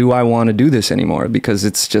 do I want to do this anymore? Because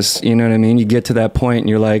it's just, you know what I mean? You get to that point, and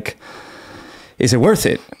you're like, is it worth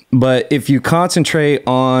it? But if you concentrate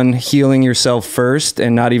on healing yourself first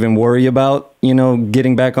and not even worry about,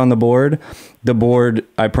 getting back on the board,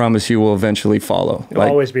 I promise you, will eventually follow. It'll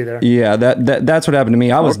always be there. Yeah, that's what happened to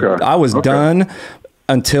me. I was done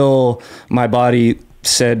until my body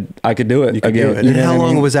said I could do it again. And how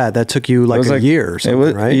long was that? That took you like a year or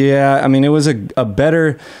something, right? Yeah, I mean, it was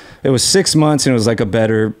it was 6 months, and it was like a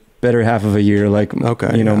better half of a year, like, a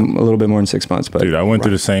little bit more than 6 months. But dude, I went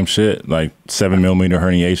through the same shit, like 7mm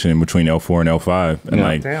herniation in between L4 and L5.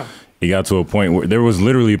 And it got to a point where there was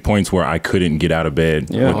literally points where I couldn't get out of bed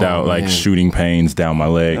without shooting pains down my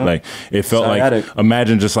leg. Like it felt like,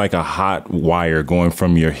 imagine just like a hot wire going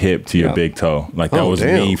from your hip to your big toe. Like that was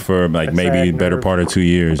me for like maybe the better part of 2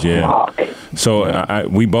 years. Yeah. So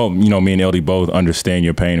we both, me and LD both understand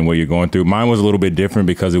your pain and what you're going through. Mine was a little bit different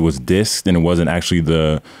because it was disc and it wasn't actually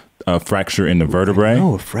the fracture in the vertebrae.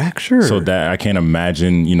 Oh, a fracture. So that I can't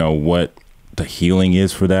imagine, what the healing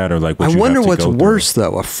is for that, or like what I wonder what's worse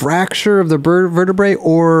though, a fracture of the vertebrae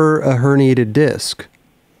or a herniated disc.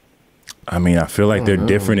 I mean, I feel like they're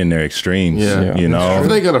different in their extremes. Yeah. If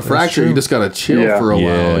they got a fracture, you just gotta chill for a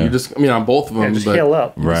while. You just, on both of them, just heal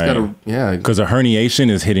up. Right. Because a herniation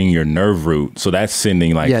is hitting your nerve root, so that's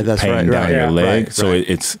sending like pain down your leg. Right. So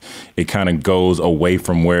it kind of goes away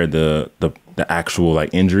from where the actual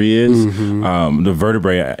like injury is. The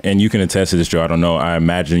vertebrae, and you can attest to this, Joe. I don't know. I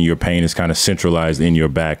imagine your pain is kind of centralized in your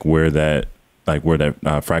back where that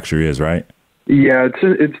fracture is, right? Yeah,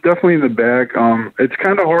 it's definitely in the back. It's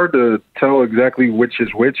kind of hard to tell exactly which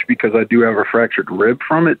is which because I do have a fractured rib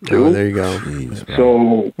from it too. Oh, there you go. Jeez,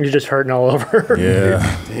 so you're just hurting all over.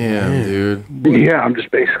 Yeah. Damn, dude. Yeah, I'm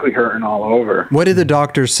just basically hurting all over. What did the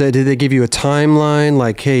doctor say? Did they give you a timeline?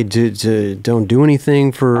 Like, hey, don't do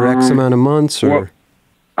anything for X amount of months? Or well,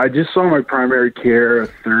 I just saw my primary care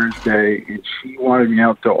Thursday, and she wanted me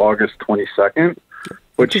out till August 22nd.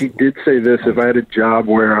 But she did say this, if I had a job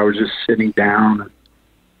where I was just sitting down,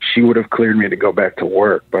 she would have cleared me to go back to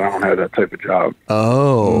work, but I don't have that type of job.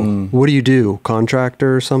 Oh. What do you do?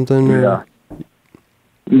 Contractor or something? Yeah.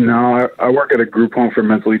 No, I work at a group home for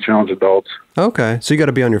mentally challenged adults. Okay. So you got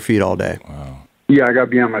to be on your feet all day. Wow. Yeah, I got to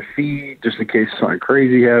be on my feet just in case something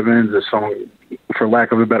crazy happens, if someone, for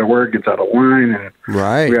lack of a better word, gets out of line, and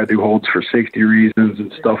we got to do holds for safety reasons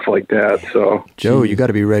and stuff like that. So, Joe, you got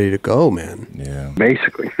to be ready to go, man. Yeah,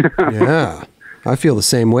 basically. Yeah, I feel the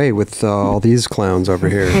same way with all these clowns over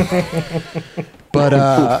here. But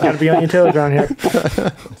gotta be on your toes around here.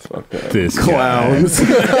 This Clowns.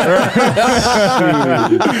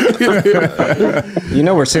 You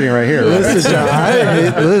know we're sitting right here.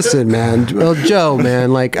 Right? Listen, man. Well, Joe,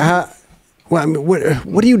 man, like, well, I mean,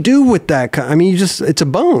 what do you do with that? I mean, it's a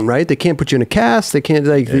bone, right? They can't put you in a cast. They can't,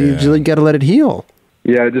 like, you got to let it heal.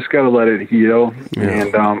 Yeah, I just got to let it heal. Yeah.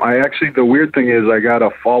 And I actually, the weird thing is I got a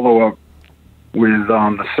follow-up with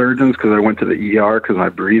the surgeons because I went to the ER because my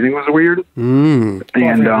breathing was weird. And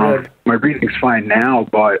my breathing's fine now,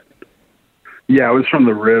 but yeah, it was from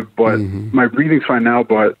the rib, but my breathing's fine now,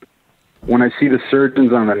 but when I see the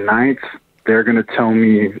surgeons on the 9th, they're going to tell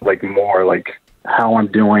me like more like how I'm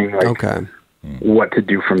doing, like what to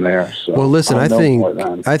do from there. So well, listen, I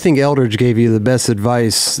think Eldridge gave you the best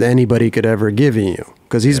advice anybody could ever give you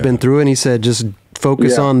because he's been through it and he said just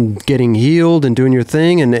focus on getting healed and doing your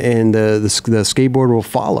thing, and the skateboard will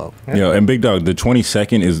follow. Yeah, and Big Dog, the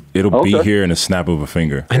 22nd it'll be here in a snap of a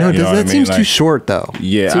finger. I know, that seems too short though.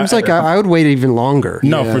 Yeah, seems like I would wait even longer.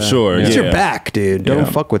 No, for sure. It's your back, dude. Don't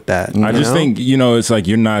fuck with that. I just think it's like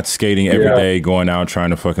you're not skating every day, going out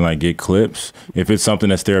trying to fucking like get clips. If it's something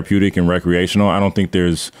that's therapeutic and recreational, I don't think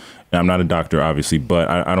there's. I'm not a doctor, obviously, but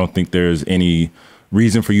I don't think there's any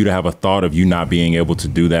reason for you to have a thought of you not being able to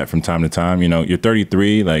do that from time to time. You're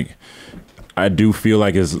 33. Like, I do feel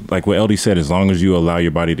like, like what LD said, as long as you allow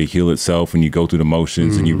your body to heal itself and you go through the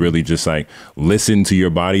motions and you really just like listen to your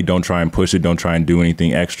body, don't try and push it, don't try and do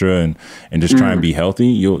anything extra, and just try and be healthy,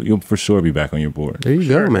 you'll for sure be back on your board. There you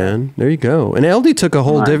go, man. There you go. And LD took a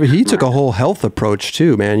whole different. He took a whole health approach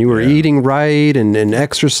too, man. You were eating right and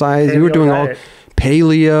exercise. You were doing all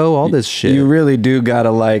paleo, all this shit. You really do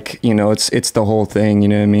gotta it's the whole thing, you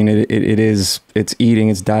know what I mean? It's eating,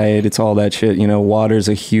 it's diet, it's all that shit. Water's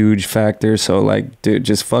a huge factor. So like, dude,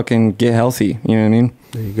 just fucking get healthy. You know what I mean?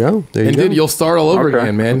 There you go. Dude, you'll start all over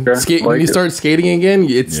again, man. When you start skating again,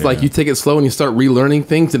 it's like you take it slow and you start relearning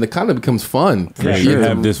things, and it kind of becomes fun. You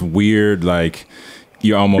have this weird like.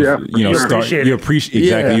 You almost, you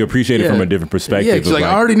appreciate it from a different perspective. Yeah, it's like,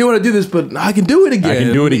 I already knew how to do this, but I can do it again. I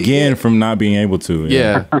can do it again from not being able to.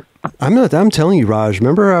 Yeah. I'm telling you, Raj,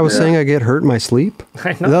 remember I was saying I get hurt in my sleep?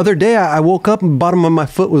 The other day I woke up and the bottom of my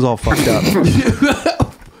foot was all fucked up.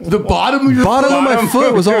 The bottom of your of my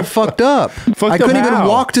foot was all fucked up. I couldn't even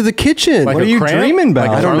walk to the kitchen. Like what are you dreaming about?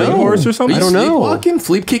 Like I don't know. Horse or something? I don't know. Sleepwalking?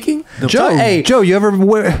 Sleep kicking? Joe, you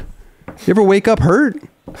ever wake up hurt?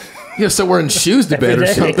 You have to start wearing shoes to bed or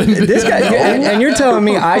something. This guy, and you're telling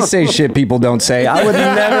me I say shit people don't say. I would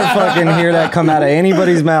never fucking hear that come out of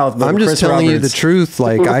anybody's mouth. I'm just telling you the truth.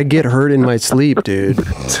 Like, I get hurt in my sleep, dude.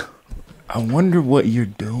 I wonder what you're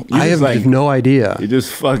doing. I have no idea. You're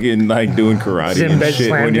just fucking like doing karate and shit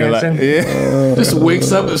when you're like, just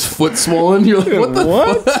wakes up, his foot swollen. You're like, what the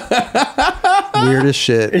fuck? Weirdest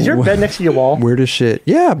shit. Is your bed next to your wall? Weirdest shit.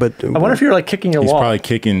 Yeah, but I wonder if you're like kicking your he's wall. Probably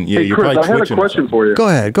kicking. Yeah, hey, you're Chris, probably twitching. I had a question for you. Go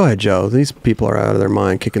ahead, Joe. These people are out of their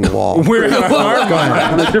mind kicking the wall. We're out of our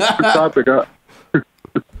mind. On a different topic.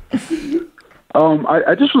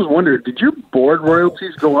 I just was wondering, did your board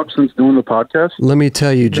royalties go up since doing the podcast? Let me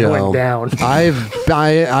tell you, Joe. They went down.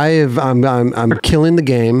 I'm killing the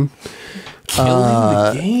game. Killing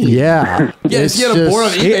the game. Yeah. Yes, you had a board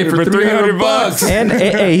on eBay for $300. And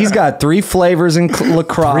hey, he's got 3 flavors in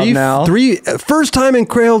LaCroix now. First time in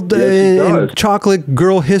in chocolate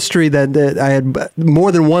girl history that I had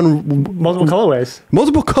more than one. Multiple colorways.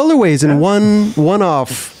 Multiple colorways and one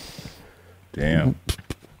off. Damn.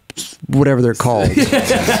 Whatever they're called.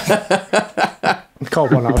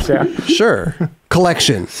 Called one-offs, yeah. Sure.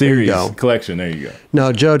 Collection. Series. Collection. There you go.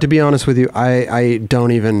 No, Joe, to be honest with you, I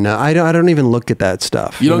don't even know. I don't even look at that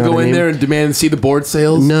stuff. You don't know go in there and demand to see the board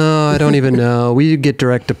sales? No, I don't even know. We get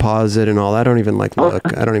direct deposit and all. I don't even look.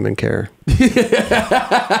 I don't even care.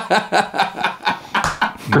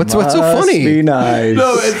 What's so funny? Be nice.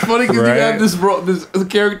 No, it's funny because you have this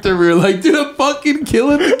character where you're like, dude, I'm fucking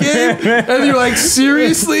killing the game, and you're like,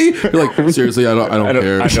 seriously? You're like, seriously, I don't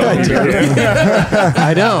care.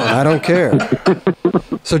 I don't care.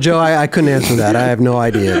 So, Joe, I couldn't answer that. I have no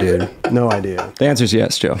idea, dude. No idea. The answer's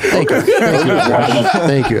yes, Joe. Thank you.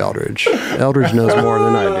 Thank you, Eldridge. Eldridge knows more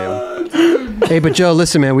than I do. Hey, but Joe,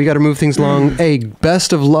 listen, man, we got to move things along. Hey,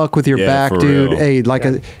 best of luck with your back, dude. Real. Hey,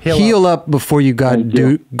 heal up before you go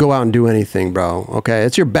out and do anything, bro. Okay,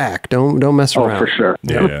 it's your back. Don't mess around. Oh, for sure.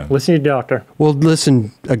 Yeah. Listen to your doctor. Well,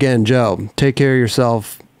 listen again, Joe. Take care of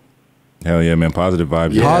yourself. Hell yeah, man. Positive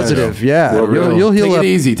vibes. Yeah. Positive, yeah. You'll heal Take up. it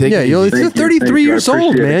easy. You're 33 years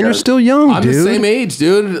old, man. You're still young, I'm dude. the same age,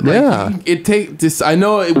 dude. Like, I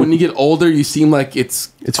know when you get older, you seem like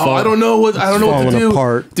it's I don't know what to do.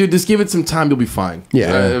 Apart. Dude, just give it some time. You'll be fine.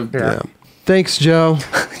 Yeah. Thanks, Joe.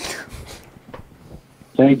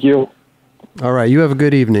 Thank you. All right. You have a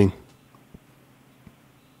good evening.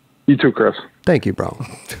 You too, Chris. Thank you, bro.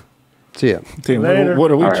 See ya. Damn, Later.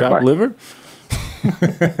 what are we, All right, chopped bye. liver?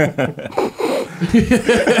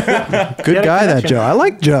 Good guy, that Joe. I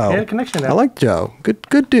like Joe. He had a connection there. I like Joe.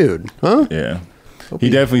 Good dude. Huh? Yeah. He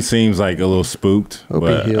definitely seems like a little spooked. Hope he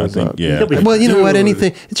But I heals think, up. yeah. He'll be- Well, you know what? Dude.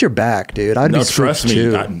 Anything. It's your back, dude. I'd No, be trust spooked me.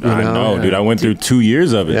 too. I know, dude. I went through 2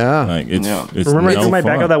 years of it. Yeah. Like, it's Remember no my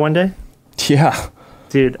back fun. out that one day? Yeah.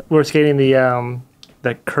 Dude, we were skating the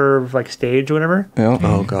that curve like stage or whatever. Yeah.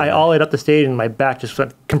 Oh god. I ollied up the stage and my back just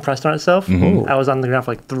went compressed on itself. I was on the ground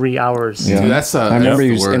for like 3 hours. Yeah. Dude, that's I remember that's you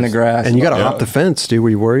the was in the worst. grass. and you got to Yeah. hop the fence, dude. Were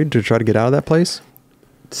you worried to try to get out of that place?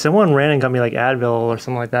 Someone ran and got me like Advil or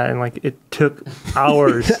something like that, and like it took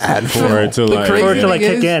hours For it to like, crazy for it to like thing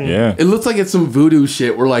kick is- in. yeah. It looks like it's some voodoo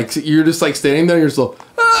shit where like you're just like standing there, you're just like,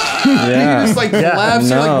 Yeah. you're just like collapse.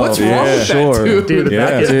 You're No, like, what's wrong yeah, with sure. that, dude? Dude, the Yeah.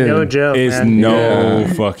 back is no Dude, joke. It's man. no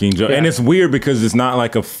fucking joke, and it's weird because it's not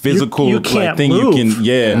like a physical You like can't thing move. you can.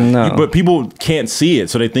 Yeah, No. but people can't see it,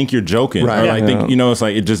 so they think you're joking, Right. or Yeah. like think it's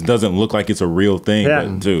like it just doesn't look like it's a real thing. Yeah.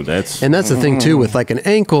 But dude, that's And that's the thing too, with like an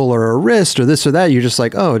ankle or a wrist or this or that. You're just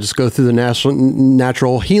like, oh, just go through the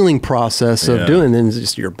natural healing process of Yeah. doing. Then it's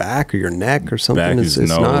just your back or your neck or something. back It's is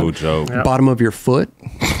no not joke. Yeah. bottom of your foot.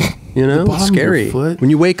 You know, bottom of your scary. foot? When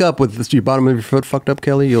you wake up with your bottom of your foot fucked up,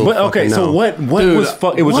 Kelly, you'll. But okay, fucking so know. what Dude, was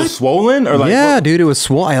it was what? just swollen or like Yeah, what? dude, it was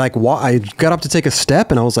swollen. I got up to take a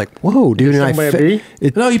step and I was like, "Whoa, dude!" And I, Somewhere be?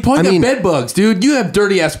 it, No, you probably I got mean, bed bugs, dude. You have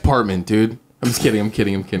dirty ass apartment, dude. I'm just kidding. I'm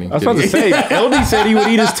kidding. I was about to say, LD said he would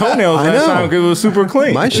eat his toenails I last know. time because it was super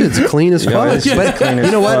clean. My shit's clean as fuck. it's But clean as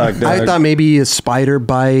you know what? fuck, I dog. thought maybe a spider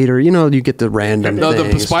bite or you get the random No, the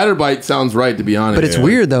things. spider bite sounds right, to be honest. But it's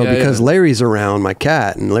weird though Yeah, because yeah. Larry's around my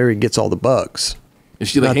cat and Larry gets all the bugs. Is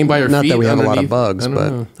she like hanging by her Not feet? that we have a lot of underneath? bugs, I don't but know. I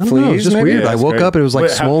don't know. It was Fleas, just maybe? weird. Yeah, I that's woke great. up and it was like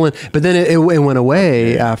Wait, how- swollen, but then it went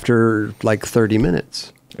away after like 30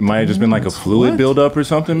 minutes. It might have just been like a fluid buildup or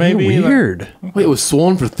something, maybe. Yeah, weird. Wait, it was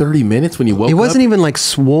swollen for 30 minutes when you woke up? It wasn't even like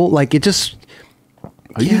swollen. Like it just.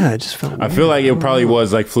 Yeah, it just felt. I feel like it probably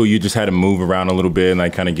was like flu. You just had to move around a little bit and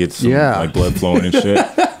like kind of get some Yeah. like blood flowing and shit.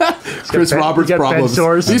 Chris Roberts you got bed problems.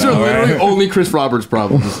 sores. These are I know, literally right? only Chris Roberts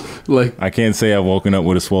problems. Like, I can't say I've woken up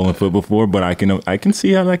with a swollen foot before, but I can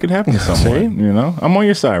see how that could happen to someone. You know, I'm on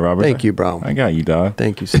your side, Robert. Thank you, bro. I got you, dog.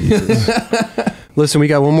 Thank you, Steezus. Listen, we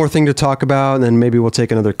got one more thing to talk about, and then maybe we'll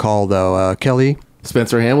take another call though. Kelly,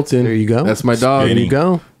 Spencer Hamilton. There you go. That's my dog. there you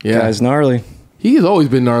go. Yeah. Guy's gnarly. He's always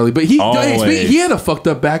been gnarly, but he Always. he had a fucked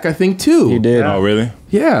up back, I think, too. He did. Oh, really?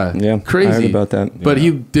 Yeah. Yeah, Crazy. I heard about that. But he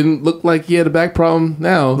didn't look like he had a back problem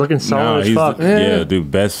now. Looking solid as he's fuck. yeah, dude,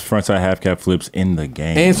 best frontside half cap flips in the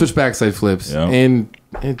game. And switch backside flips. Yeah. And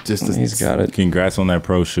it just is. He's got it. Congrats on that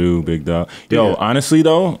pro shoe, big dog. Yo, honestly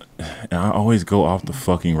though, and I always go off the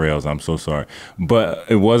fucking rails. I'm so sorry, but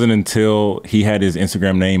it wasn't until he had his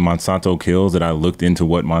Instagram name Monsanto Kills that I looked into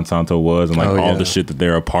what Monsanto was and like Oh, all yeah. the shit that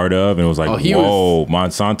they're a part of, and it was like, Oh, he whoa,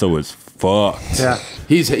 Monsanto is fucked. Yeah.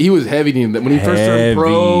 He was heavy when he first turned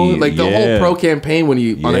pro. Heavy, Like the yeah. whole pro campaign when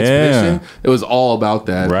he on Yeah. Expedition, it was all about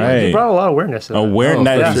that. Right. He brought a lot of awareness to that. Awareness,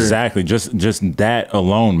 Oh, for sure. exactly. Just that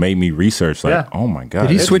alone made me research. Like, Yeah. oh my god, Did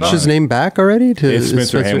he it's switch his name back already to It's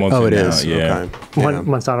Spencer Hamilton Oh, it now, is. yeah. Okay.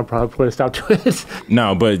 Monsanto probably put a stop to it.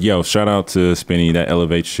 No, but yo, shout out to Spinny. That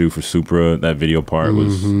elevate shoe for Supra. That video part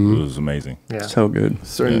was amazing. Yeah. So good.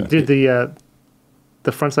 Certain, Dude,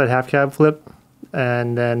 the frontside half cab flip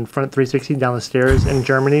and then front 360 down the stairs in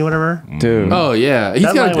Germany, whatever. Dude. Oh yeah, he's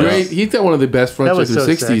That got a line was- great. He's got one of the best front That was so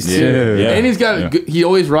 60s sick. too. Yeah. And he's got. Yeah. He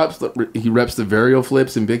always reps the Vario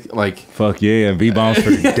flips and big like. Fuck yeah, V bombs for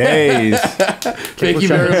days. Thank you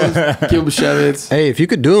very much, Kilbashevitz. Hey, if you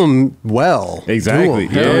could do them well, Exactly.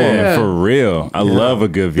 do 'em. Yeah, Yeah. for real. I love a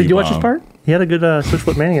good V bomb. Did you watch his part? He had a good switch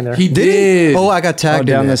foot manning in there. He did. Oh, I got tagged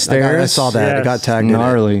down in the it. I stairs? saw that. I Yes. got tagged in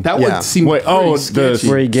Gnarly. that yeah. would seem. Wait, pretty the sketchy.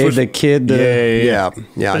 Where he gave the kid the. it. Yeah,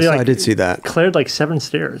 yeah. But he, I did see that. Cleared like 7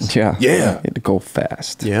 stairs. Yeah. Yeah. He had to go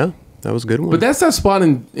fast. Yeah, that was a good one. But that's that spot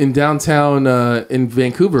in downtown in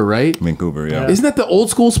Vancouver, right? Vancouver, yeah. Isn't that the old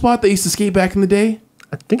school spot they used to skate back in the day?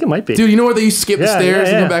 I think it might be. Dude, you know where they used to skip the Yeah, stairs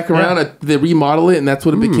yeah, and yeah. go back around? They remodel it, and that's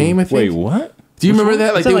what it became. I think. Wait, what? Do you remember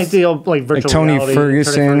that? It's they like was- the old like virtual Tony reality,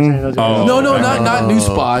 Ferguson. those guys. no, not new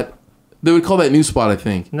spot. They would call that new spot, I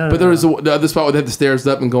think. No, but no, there was the other spot where they had the stairs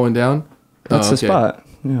up and going down. That's Oh, the okay. spot.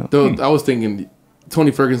 Yeah. Though I was thinking Tony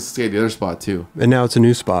Ferguson skated the other spot too. and now it's a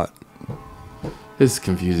new spot. This is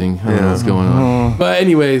confusing. I don't know what's going on. But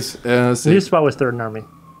anyways, The new spot was Third and Army.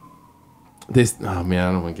 this. Oh man,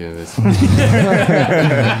 I don't want to get into this.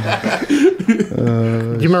 Do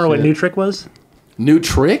you remember what New Trick was? New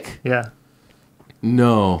trick? Yeah.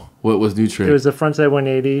 No. What was new trick? It was the frontside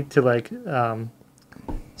 180 to like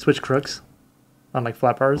switch crooks. on like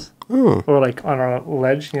flat bars Oh, or like on a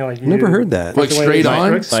ledge. You know, like you never do- heard that. Like the way straight they on?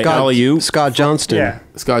 tricks. Like alley-oop? Scott Johnston. Yeah,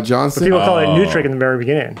 Scott but Johnson. people call it new trick in the very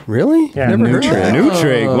beginning. Really? Yeah. Never New heard trick. that. New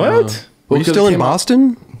trick. What? Were you still in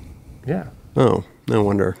Boston? Yeah, Oh, no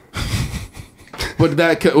wonder. But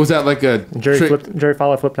that was that like a Jerry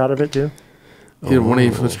Fowler flipped out of it too. He had one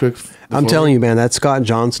of his tricks. I'm telling you, man, that Scott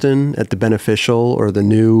Johnston at the Beneficial or the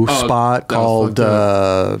new spot that was called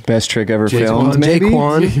fucked Best trick ever Jaquan. filmed, maybe?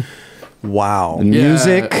 Jaquan. Wow. The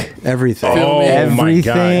music, Everything. Oh, my everything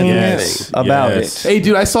God, yes. about Yes. it. Hey,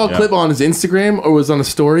 dude, I saw a clip on his Instagram or was on a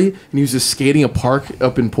story, and he was just skating a park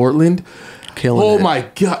up in Portland. Killing Oh it. my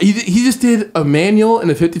God. He just did a manual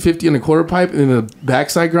and a 50-50 and a quarter pipe and then a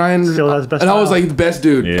backside grind. Still has best and I was style. like, the best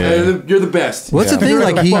dude. Yeah. You're the best. What's the thing? You're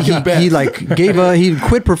Like the fucking best. he like he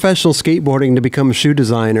quit professional skateboarding to become a shoe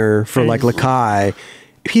designer for like Lakai.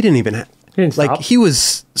 He didn't even He didn't like stop. he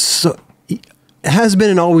was so he has been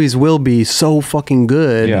and always will be so fucking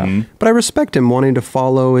good. Yeah. Mhm. But I respect him wanting to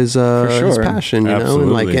follow his his sure. passion, you know,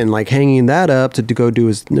 Absolutely. and like hanging that up to go do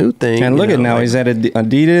his new thing. And you look at know, now, like- he's at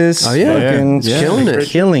Adidas. Oh, yeah. fucking Yeah. Killing it.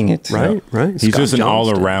 Killing it. right. He's Scott just an Johnston.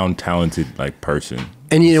 all-around talented like person.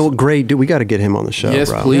 And you know, great dude. We got to get him on the show. Yes,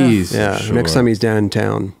 bro. please. Yeah, Sure. next time he's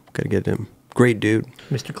downtown, got to get him. Great dude.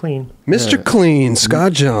 Mr. Clean. Mr. Clean,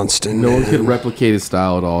 Scott Johnston. No one could replicate his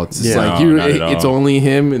style at all. It's just Yeah. like No, not at it's all. only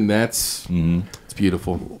him, and that's it's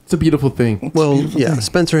beautiful. It's a beautiful thing. Well, yeah,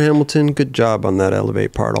 Spencer Hamilton, good job on that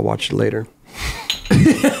Elevate part. I'll watch it later.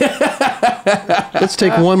 Let's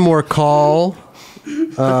take one more call.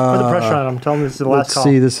 Put the pressure on him. Tell him this is the last Let's call.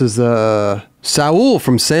 see. This is Saul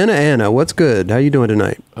from Santa Ana. What's good? How you doing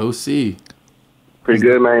tonight? OC. Pretty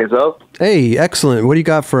good, man. Yourself? Hey, excellent. What do you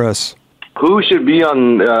got for us? Who should be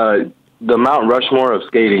on the Mount Rushmore of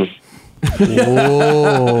skating?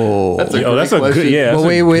 Whoa. Oh, that's a good. Yeah. Well,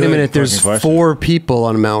 that's wait a good minute. There's fucking question. 4 people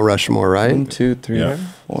on Mount Rushmore, right? 1, 2, 3, Yeah.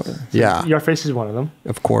 4. Yeah, Your face is one of them.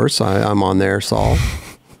 of course. I'm on there, Saul.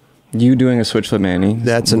 You doing a switch flip, Manny?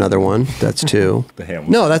 That's another one. That's 2. The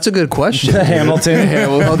Hamilton. No, that's a good question. Hamilton.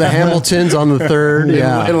 Oh, the Hamiltons on the 3rd.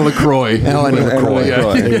 Yeah. And LaCroix. Oh, and LaCroix.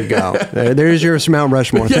 LaCroix. There you go. There's your Mount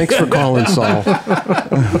Rushmore. Thanks for calling, Saul.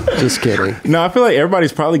 Just kidding. No, I feel like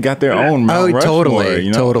everybody's probably got their own Mount Rushmore. totally,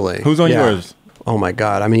 you know? totally. Who's on Yeah. yours? Oh my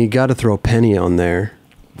God! I mean, you got to throw Penny on there.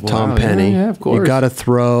 Tom Wow, Penny. yeah, of course. You got to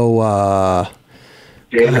throw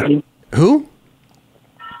Jay Adams? who?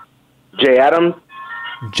 Jay Adams?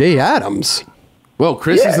 Jay Adams. Well,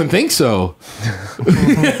 Chris doesn't think so.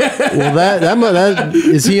 Well, that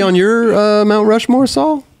is he on your Mount Rushmore,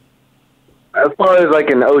 Saul? As far as like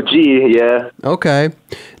an OG, yeah. Okay,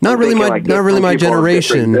 not really thinking my like not really my different people of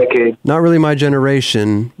generation. different decades. Not really my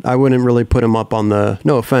generation. I wouldn't really put him up on the.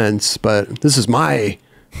 No offense, but this is my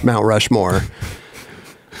Mount Rushmore.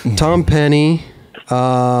 Tom Penny.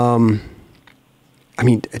 I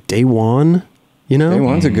mean, Day One. You know, Day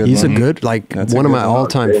One's a good He's one. a good, like That's a one of good my one.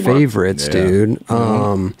 all-time Day One. favorites, Yeah. dude.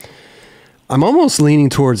 I'm almost leaning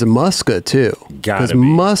towards a Muska too, Gotta be.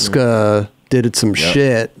 Muska did some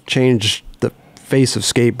shit, changed the face of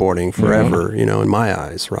skateboarding forever. You know, in my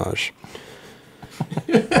eyes, Raj.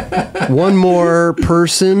 One more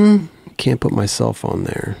person. Can't put myself on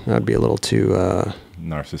there. That'd be a little too.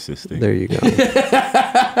 Narcissistic. There you go.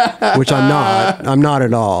 Which I'm not. I'm not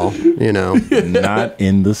at all. You know. Not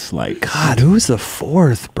in the slightest. God, who's the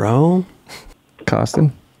 4th, bro?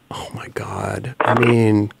 Costin. Oh my God. I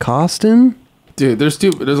mean, Costin. Dude, there's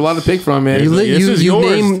a lot to pick from, man. You This is yours.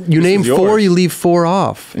 This name is 4. yours. You leave 4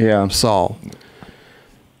 off. Yeah. Saul.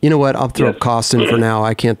 You know what? I'll throw Yes. up Costin for now.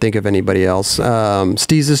 I can't think of anybody else.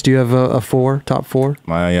 Steezus, do you have a 4? Top 4?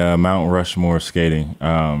 My Mount Rushmore skating.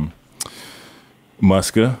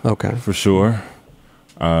 Muska. Okay. For sure.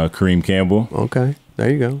 Kareem Campbell. Okay.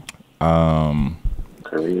 There you go.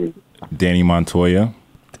 Danny Montoya.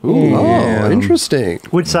 Ooh, yeah. Oh, interesting.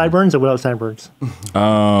 With sideburns or without sideburns?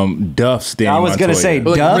 Duff's Danny I was gonna Montoya. say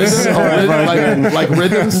Like Duffs.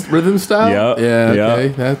 like rhythm style. Yep, Yeah. yep. Okay.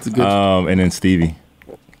 That's a good. And then Stevie.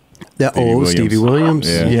 Stevie Williams.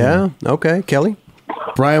 Yeah. Yeah. Okay. Kelly.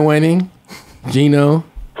 Brian Wenning, Gino.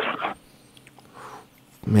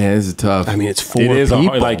 Man, this is tough. I mean, it's 4 It is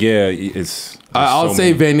people. a, like it's. I'll so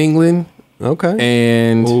say many. Van England Okay.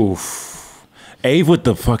 and Oof. Ave with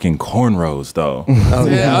the fucking cornrows though. Oh,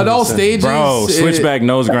 yeah, at all stages. Bro, switchback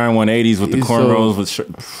nose grind 180s with the He's cornrows so-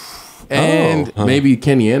 with and maybe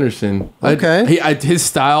Kenny Anderson. Okay. His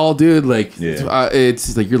style, dude. Like, Yeah.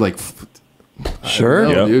 it's like you're like, Sure. no,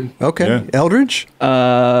 Yep. dude. Okay. Yeah. Eldridge.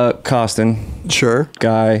 Costin. Sure.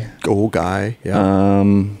 Guy. Old guy. Yeah.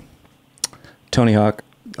 Tony Hawk.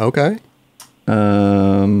 Okay.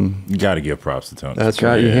 You got to give props to Tony. That's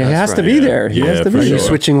right. He has to be there. He has to be Are there. you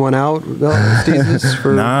switching one out, Steezus,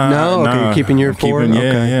 for no? Okay, you're keeping your four.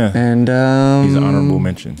 Yeah. And he's an honorable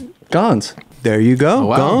mention. Gons. There you go.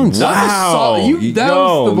 Wow. Gons. That was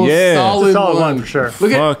the most solid one for sure.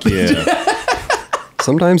 Fuck yeah.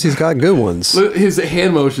 Sometimes he's got good ones. Look, his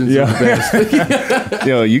hand motions are the best.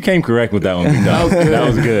 Yo, you came correct with that one. That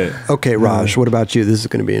was good. Okay, Raj, what about you? This is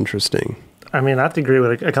going to be interesting. I mean, I have to agree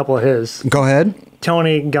with a couple of his. Go ahead.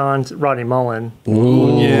 Tony, Gons, Rodney Mullen.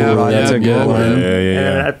 Ooh, yeah, that's a good one.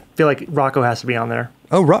 And I feel like Rocco has to be on there.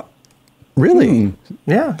 Oh, really?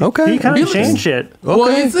 Yeah. Okay. He kind of changed shit. Okay, Well,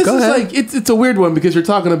 this is ahead. like it's a weird one because you're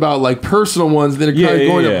talking about like personal ones that are kind of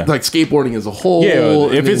going up like skateboarding as a whole.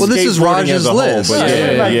 Yeah, if it's this is skateboarding as Raj's a whole, list.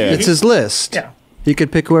 but It's his list. Yeah. He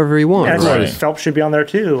could pick whoever he And I wants. feel like Phelps should be on there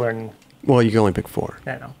too. And Well, you can only pick 4.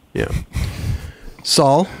 I know. Yeah.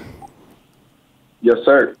 Saul, Yes,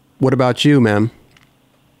 sir. what about you, man?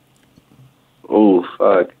 Oh,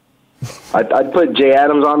 fuck. I'd put Jay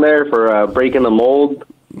Adams on there for breaking the mold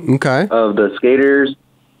Okay. of the skaters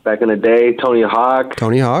back in the day. Tony Hawk,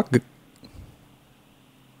 Tony Hawk.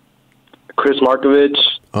 Chris Markovich,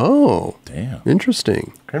 Oh, Damn.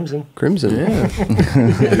 interesting. Crimson. Yeah.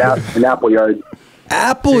 and Appleyard.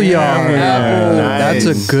 Appleyard. Nice.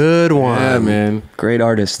 That's a good one. Yeah, man. Great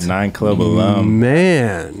artist. 9 Club alum.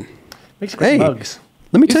 Man. Makes great Hey, mugs.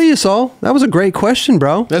 let me tell you, Saul, that was a great question,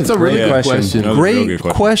 bro. That's a really good question. That was a real Great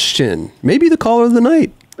good question. Maybe the caller of the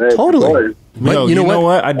night. Hey, Totally. But Yo, you know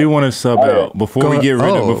what? I do want to sub out before we get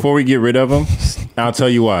rid of him. I'll tell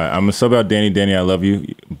you why. I'm gonna sub out Danny. Danny, I love you,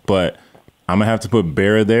 but I'm gonna have to put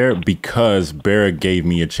Barra there because Barra gave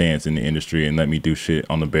me a chance in the industry and let me do shit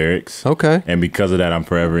on the barracks. Okay. And because of that, I'm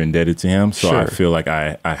forever indebted to him. So I Sure. feel like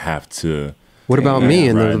I have to. What about me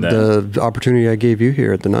and ride the opportunity I gave you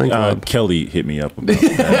here at the 9 Club? Kelly hit me up about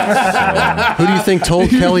that. Who do you think told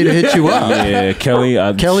Kelly to hit you up? Yeah, Kelly.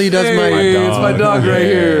 Kelly does my It's my dog right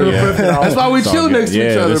here. Yeah. That's why we It's all chill good. next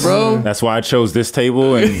to each other, bro. That's why I chose this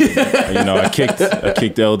table, and I kicked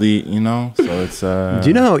LD. So it's. Do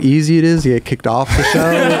you know how easy it is to get kicked off the show?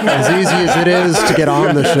 As easy as it is to get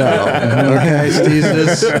on the show. Okay,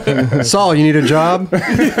 Steezus. Saul, you need a job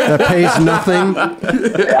that pays nothing?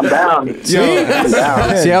 I'm down. See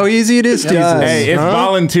how easy it is, Steezus? Hey, it's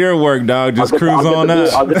volunteer work, dog. Just cruise on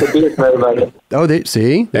up. I'll get the beer for everybody. Oh,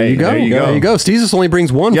 see? There Hey, you go. there you go. There you go. Steezus only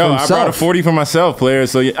brings one Yo, for I himself. brought a 40 for myself, player.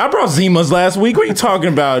 So I brought Zimas last week. What are you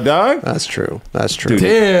talking about, dog? That's true. That's true.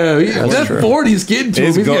 Damn, that true. 40's getting to him.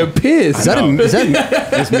 It's He's getting pissed. Is that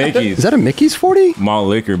It's Mickey's. is that a Mickey's 40? Malt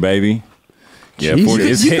liquor, baby. Yeah,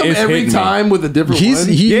 Jesus. 40. You come every hitting me. time with a different one.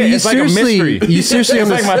 It's like a mystery. He's seriously It's on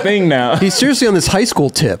like this. my thing now. He's seriously on this high school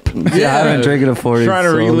tip. Yeah, I've been drinking a 40. Trying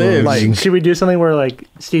to relive. Like, Should we do something where like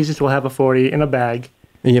Steezus will have a 40 in a bag?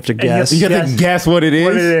 and you have to guess. You got to guess what it is.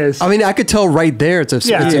 What it is. I mean, I could tell right there. It's a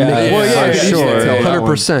Yeah. Mickey. Yeah. Well, yeah, For you sure, should tell that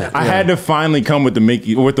 100%. I had to finally come with the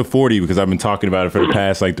Mickey or with the 40 because I've been talking about it for the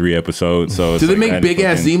past like 3 episodes. So Do they I make had to big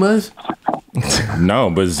ass fucking- Zimas?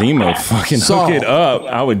 No, but Zima fucking Saul. hook it up.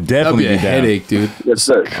 I would That'd definitely be a be down. headache, dude. Yes,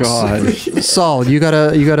 sir. God, Saul, you got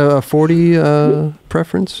a 40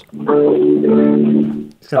 preference?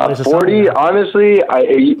 40, honestly,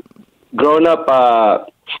 growing up,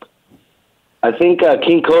 I think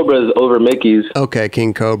King Cobra is over Mickey's. Okay,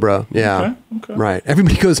 King Cobra. Yeah. Right.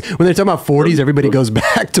 Everybody goes, when they're talking about 40s, everybody goes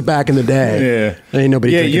back to back in the day. Yeah. Ain't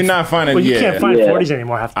nobody Yeah, thinking- you're not finding. Well, you yeah. can't find 40s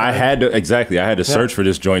anymore. Half the I time. had to I had to search for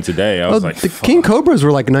this joint today. I Oh, was like, the fuck. King Cobras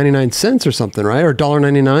were like 99 cents or something, right? Or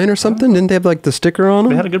 $1.99 or something? Didn't they have like the sticker on They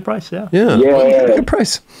them? had a good price, yeah. Yeah. Yeah. Good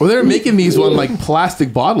price. Well, they were making these on like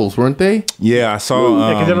plastic bottles, weren't they? Yeah, I saw.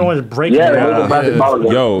 Because everyone was breaking Yeah, it it was out. a plastic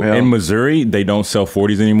bottle. Yo, in Missouri, they don't sell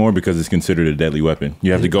 40s anymore because it's considered a deadly weapon.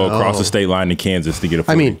 You have to go across the state line to Kansas to get a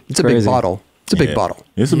 40. I mean, it's a big Crazy. bottle. It's a big Yeah. bottle.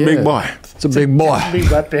 It's a big boy. It's a big boy. Big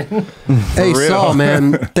weapon. Hey, real. Saul,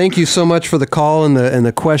 man, thank you so much for the call and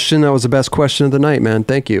the question. That was the best question of the night, man.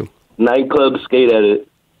 Thank you. Nightclub skate edit.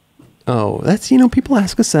 Oh, that's, people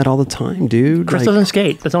ask us that all the time, dude. Chris Like, doesn't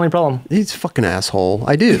skate. That's the only problem. he's a fucking asshole.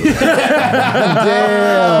 I do.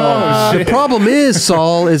 The problem is,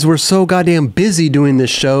 Saul, is we're so goddamn busy doing this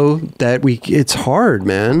show that it's hard,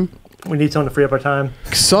 man. We need someone to free up our time.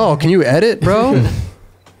 Saul, can you edit, bro?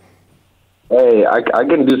 Hey, I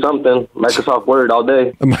can do something. Microsoft Word all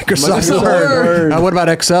day. Microsoft Word. What about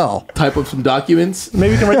Excel? Type up some documents.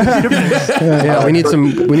 Maybe we can write computer plans. Yeah, we need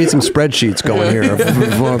some spreadsheets going here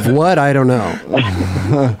of what I don't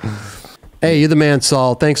know. Hey, you're the man,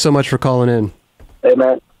 Saul. Thanks so much for calling in. Hey,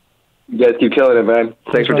 man. You guys keep killing it, man.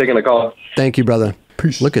 Thanks for taking the call. Thank you, brother.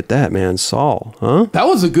 Look at that, man. Saul, huh? That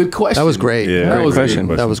was a good question. That was great. Yeah, that great was question.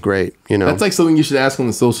 That was great. You know, That's like something you should ask on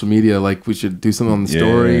the social media. Like we should do something on the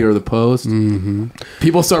story or the post.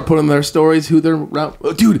 People start putting their stories, who they're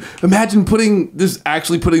dude. Imagine putting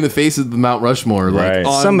the faces of the Mount Rushmore. Like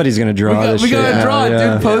Right. Somebody's gonna draw this we shit. gotta draw it,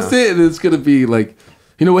 Yeah. dude. Post it, and it's gonna be like.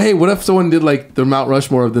 You know, hey, what if someone did like the Mount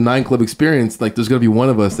Rushmore of the 9 Club experience? Like, there's gonna be one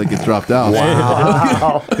of us that gets dropped out.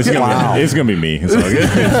 Wow. It's gonna be me. It's, all good.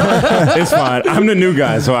 It's fine. I'm the new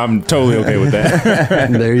guy, so I'm totally okay with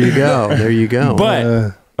that. there you go. There you go.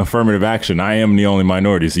 But affirmative action. I am the only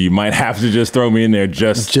minority, so you might have to just throw me in there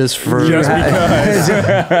just because. right.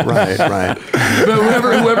 But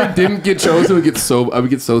whoever didn't get chosen I would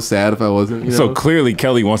get so sad if I wasn't. You know? So clearly,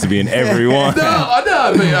 Kelly wants to be in every one. No,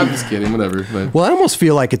 I'm just kidding. Whatever. But. Well, I almost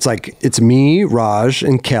feel like it's me, Raj,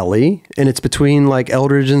 and Kelly, and it's between like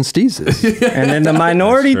Eldridge and Steezus. And then the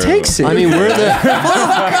minority takes it. I mean, we're the.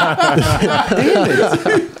 Damn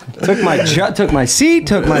it. Took my seat,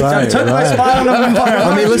 took my spot on the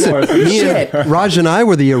I mean, listen, Raj and I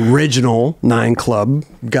were the original 9 Club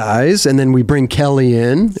guys, and then we bring Kelly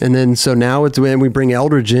in, and then so now it's when we bring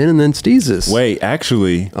Eldridge in, and then Steezus. Wait,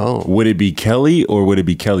 actually, would it be Kelly or would it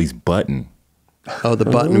be Kelly's button? Oh, the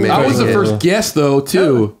button. I was the first guest though,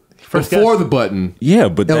 too. Before the button. Yeah,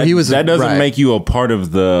 but that doesn't make you a part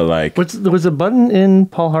of the like. Was a button in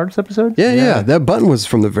Paul Hart's episode? Yeah. That button was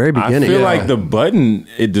from the very beginning. I feel like the button,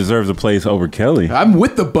 it deserves a place over Kelly. I'm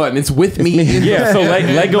with the button. It's with me. Yeah, so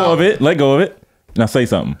let go of it. Let go of it. Now say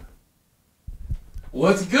something.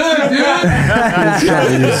 What's good, dude?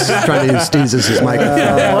 He's trying to use Steezus' microphone.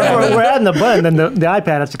 Well, we're adding the button, then the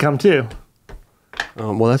iPad has to come too.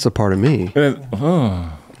 Well, that's a part of me.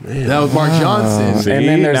 That was Mark Johnson. See, and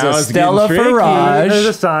then there's now a it's Stella getting tricky. Farage. There's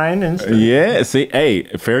a sign. And Yeah, see, hey,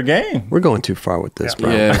 fair game. We're going too far with this, bro.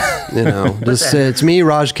 Yeah. You know, just it's me,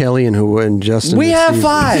 Raj, Kelly, and Justin. We and have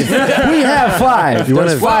Steezus. 5. We have 5.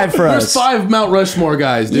 There's 5 for us. There's 5 Mount Rushmore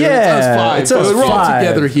guys, dude. Yeah, it's us 5. it's us We're all 5.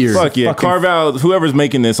 together here. Fuck yeah, carve out whoever's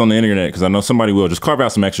making this on the internet, because I know somebody will. Just carve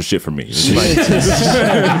out some extra shit for me. Just,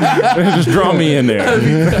 just draw me in there.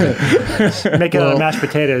 make it mashed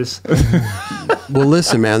potatoes. Well,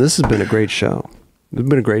 listen, man, this has been a great show. It's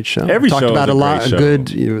been a great show. Every Talked show about is a a lot great of good.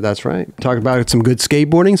 That's right. Talked about some good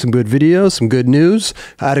skateboarding, some good videos, some good news.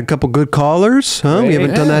 Had a couple good callers. Huh? We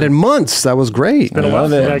haven't done that in months. That was great. Been a while.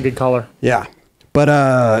 Yeah, good caller. Yeah. But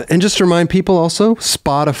and just to remind people also,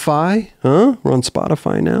 Spotify, huh? We're on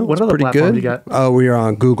Spotify now. What It's other pretty platform good. you got? Oh, we are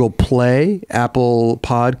on Google Play, Apple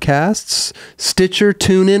Podcasts, Stitcher,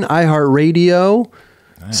 TuneIn, iHeartRadio,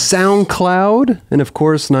 SoundCloud, and of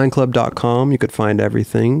course 9club.com. You could find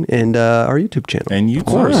everything, and our YouTube channel. And YouTube. Of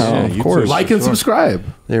course. Yeah, of YouTube. course. Like and subscribe.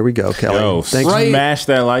 There we go, Kelly. Yo, Thanks. smash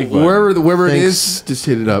that like button. Wherever it Thanks. is, just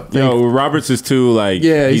hit it up. Yo, Roberts is too like,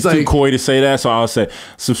 he's too coy to say that, so I'll say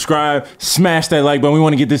subscribe, smash that like button. We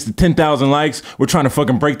want to get this to 10,000 likes. We're trying to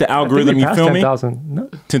fucking break the algorithm. You feel me? 10,000. No.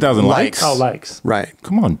 10,000 likes. Oh, likes. Right.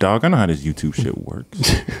 Come on, dog. I know how this YouTube shit works.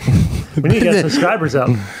 We need to get subscribers up.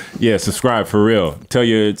 Yeah, subscribe for real. Tell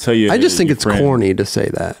you. I just think it's corny to say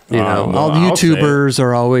that. You know, well, all I'll say it. YouTubers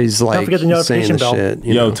are always like forget the saying notification the bell. shit.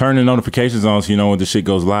 You Yo, know? turn the notifications on so you know when the shit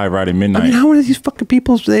goes live right at midnight. I mean, how are these fucking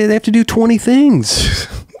people? They have to do 20 things.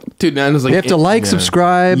 Dude, now it's like They have to like,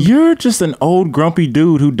 subscribe. You're just an old grumpy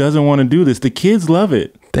dude who doesn't want to do this. The kids love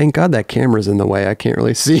it. Thank God that camera's in the way. I can't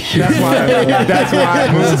really see. That's why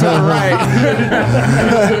I moved to the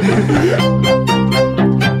right.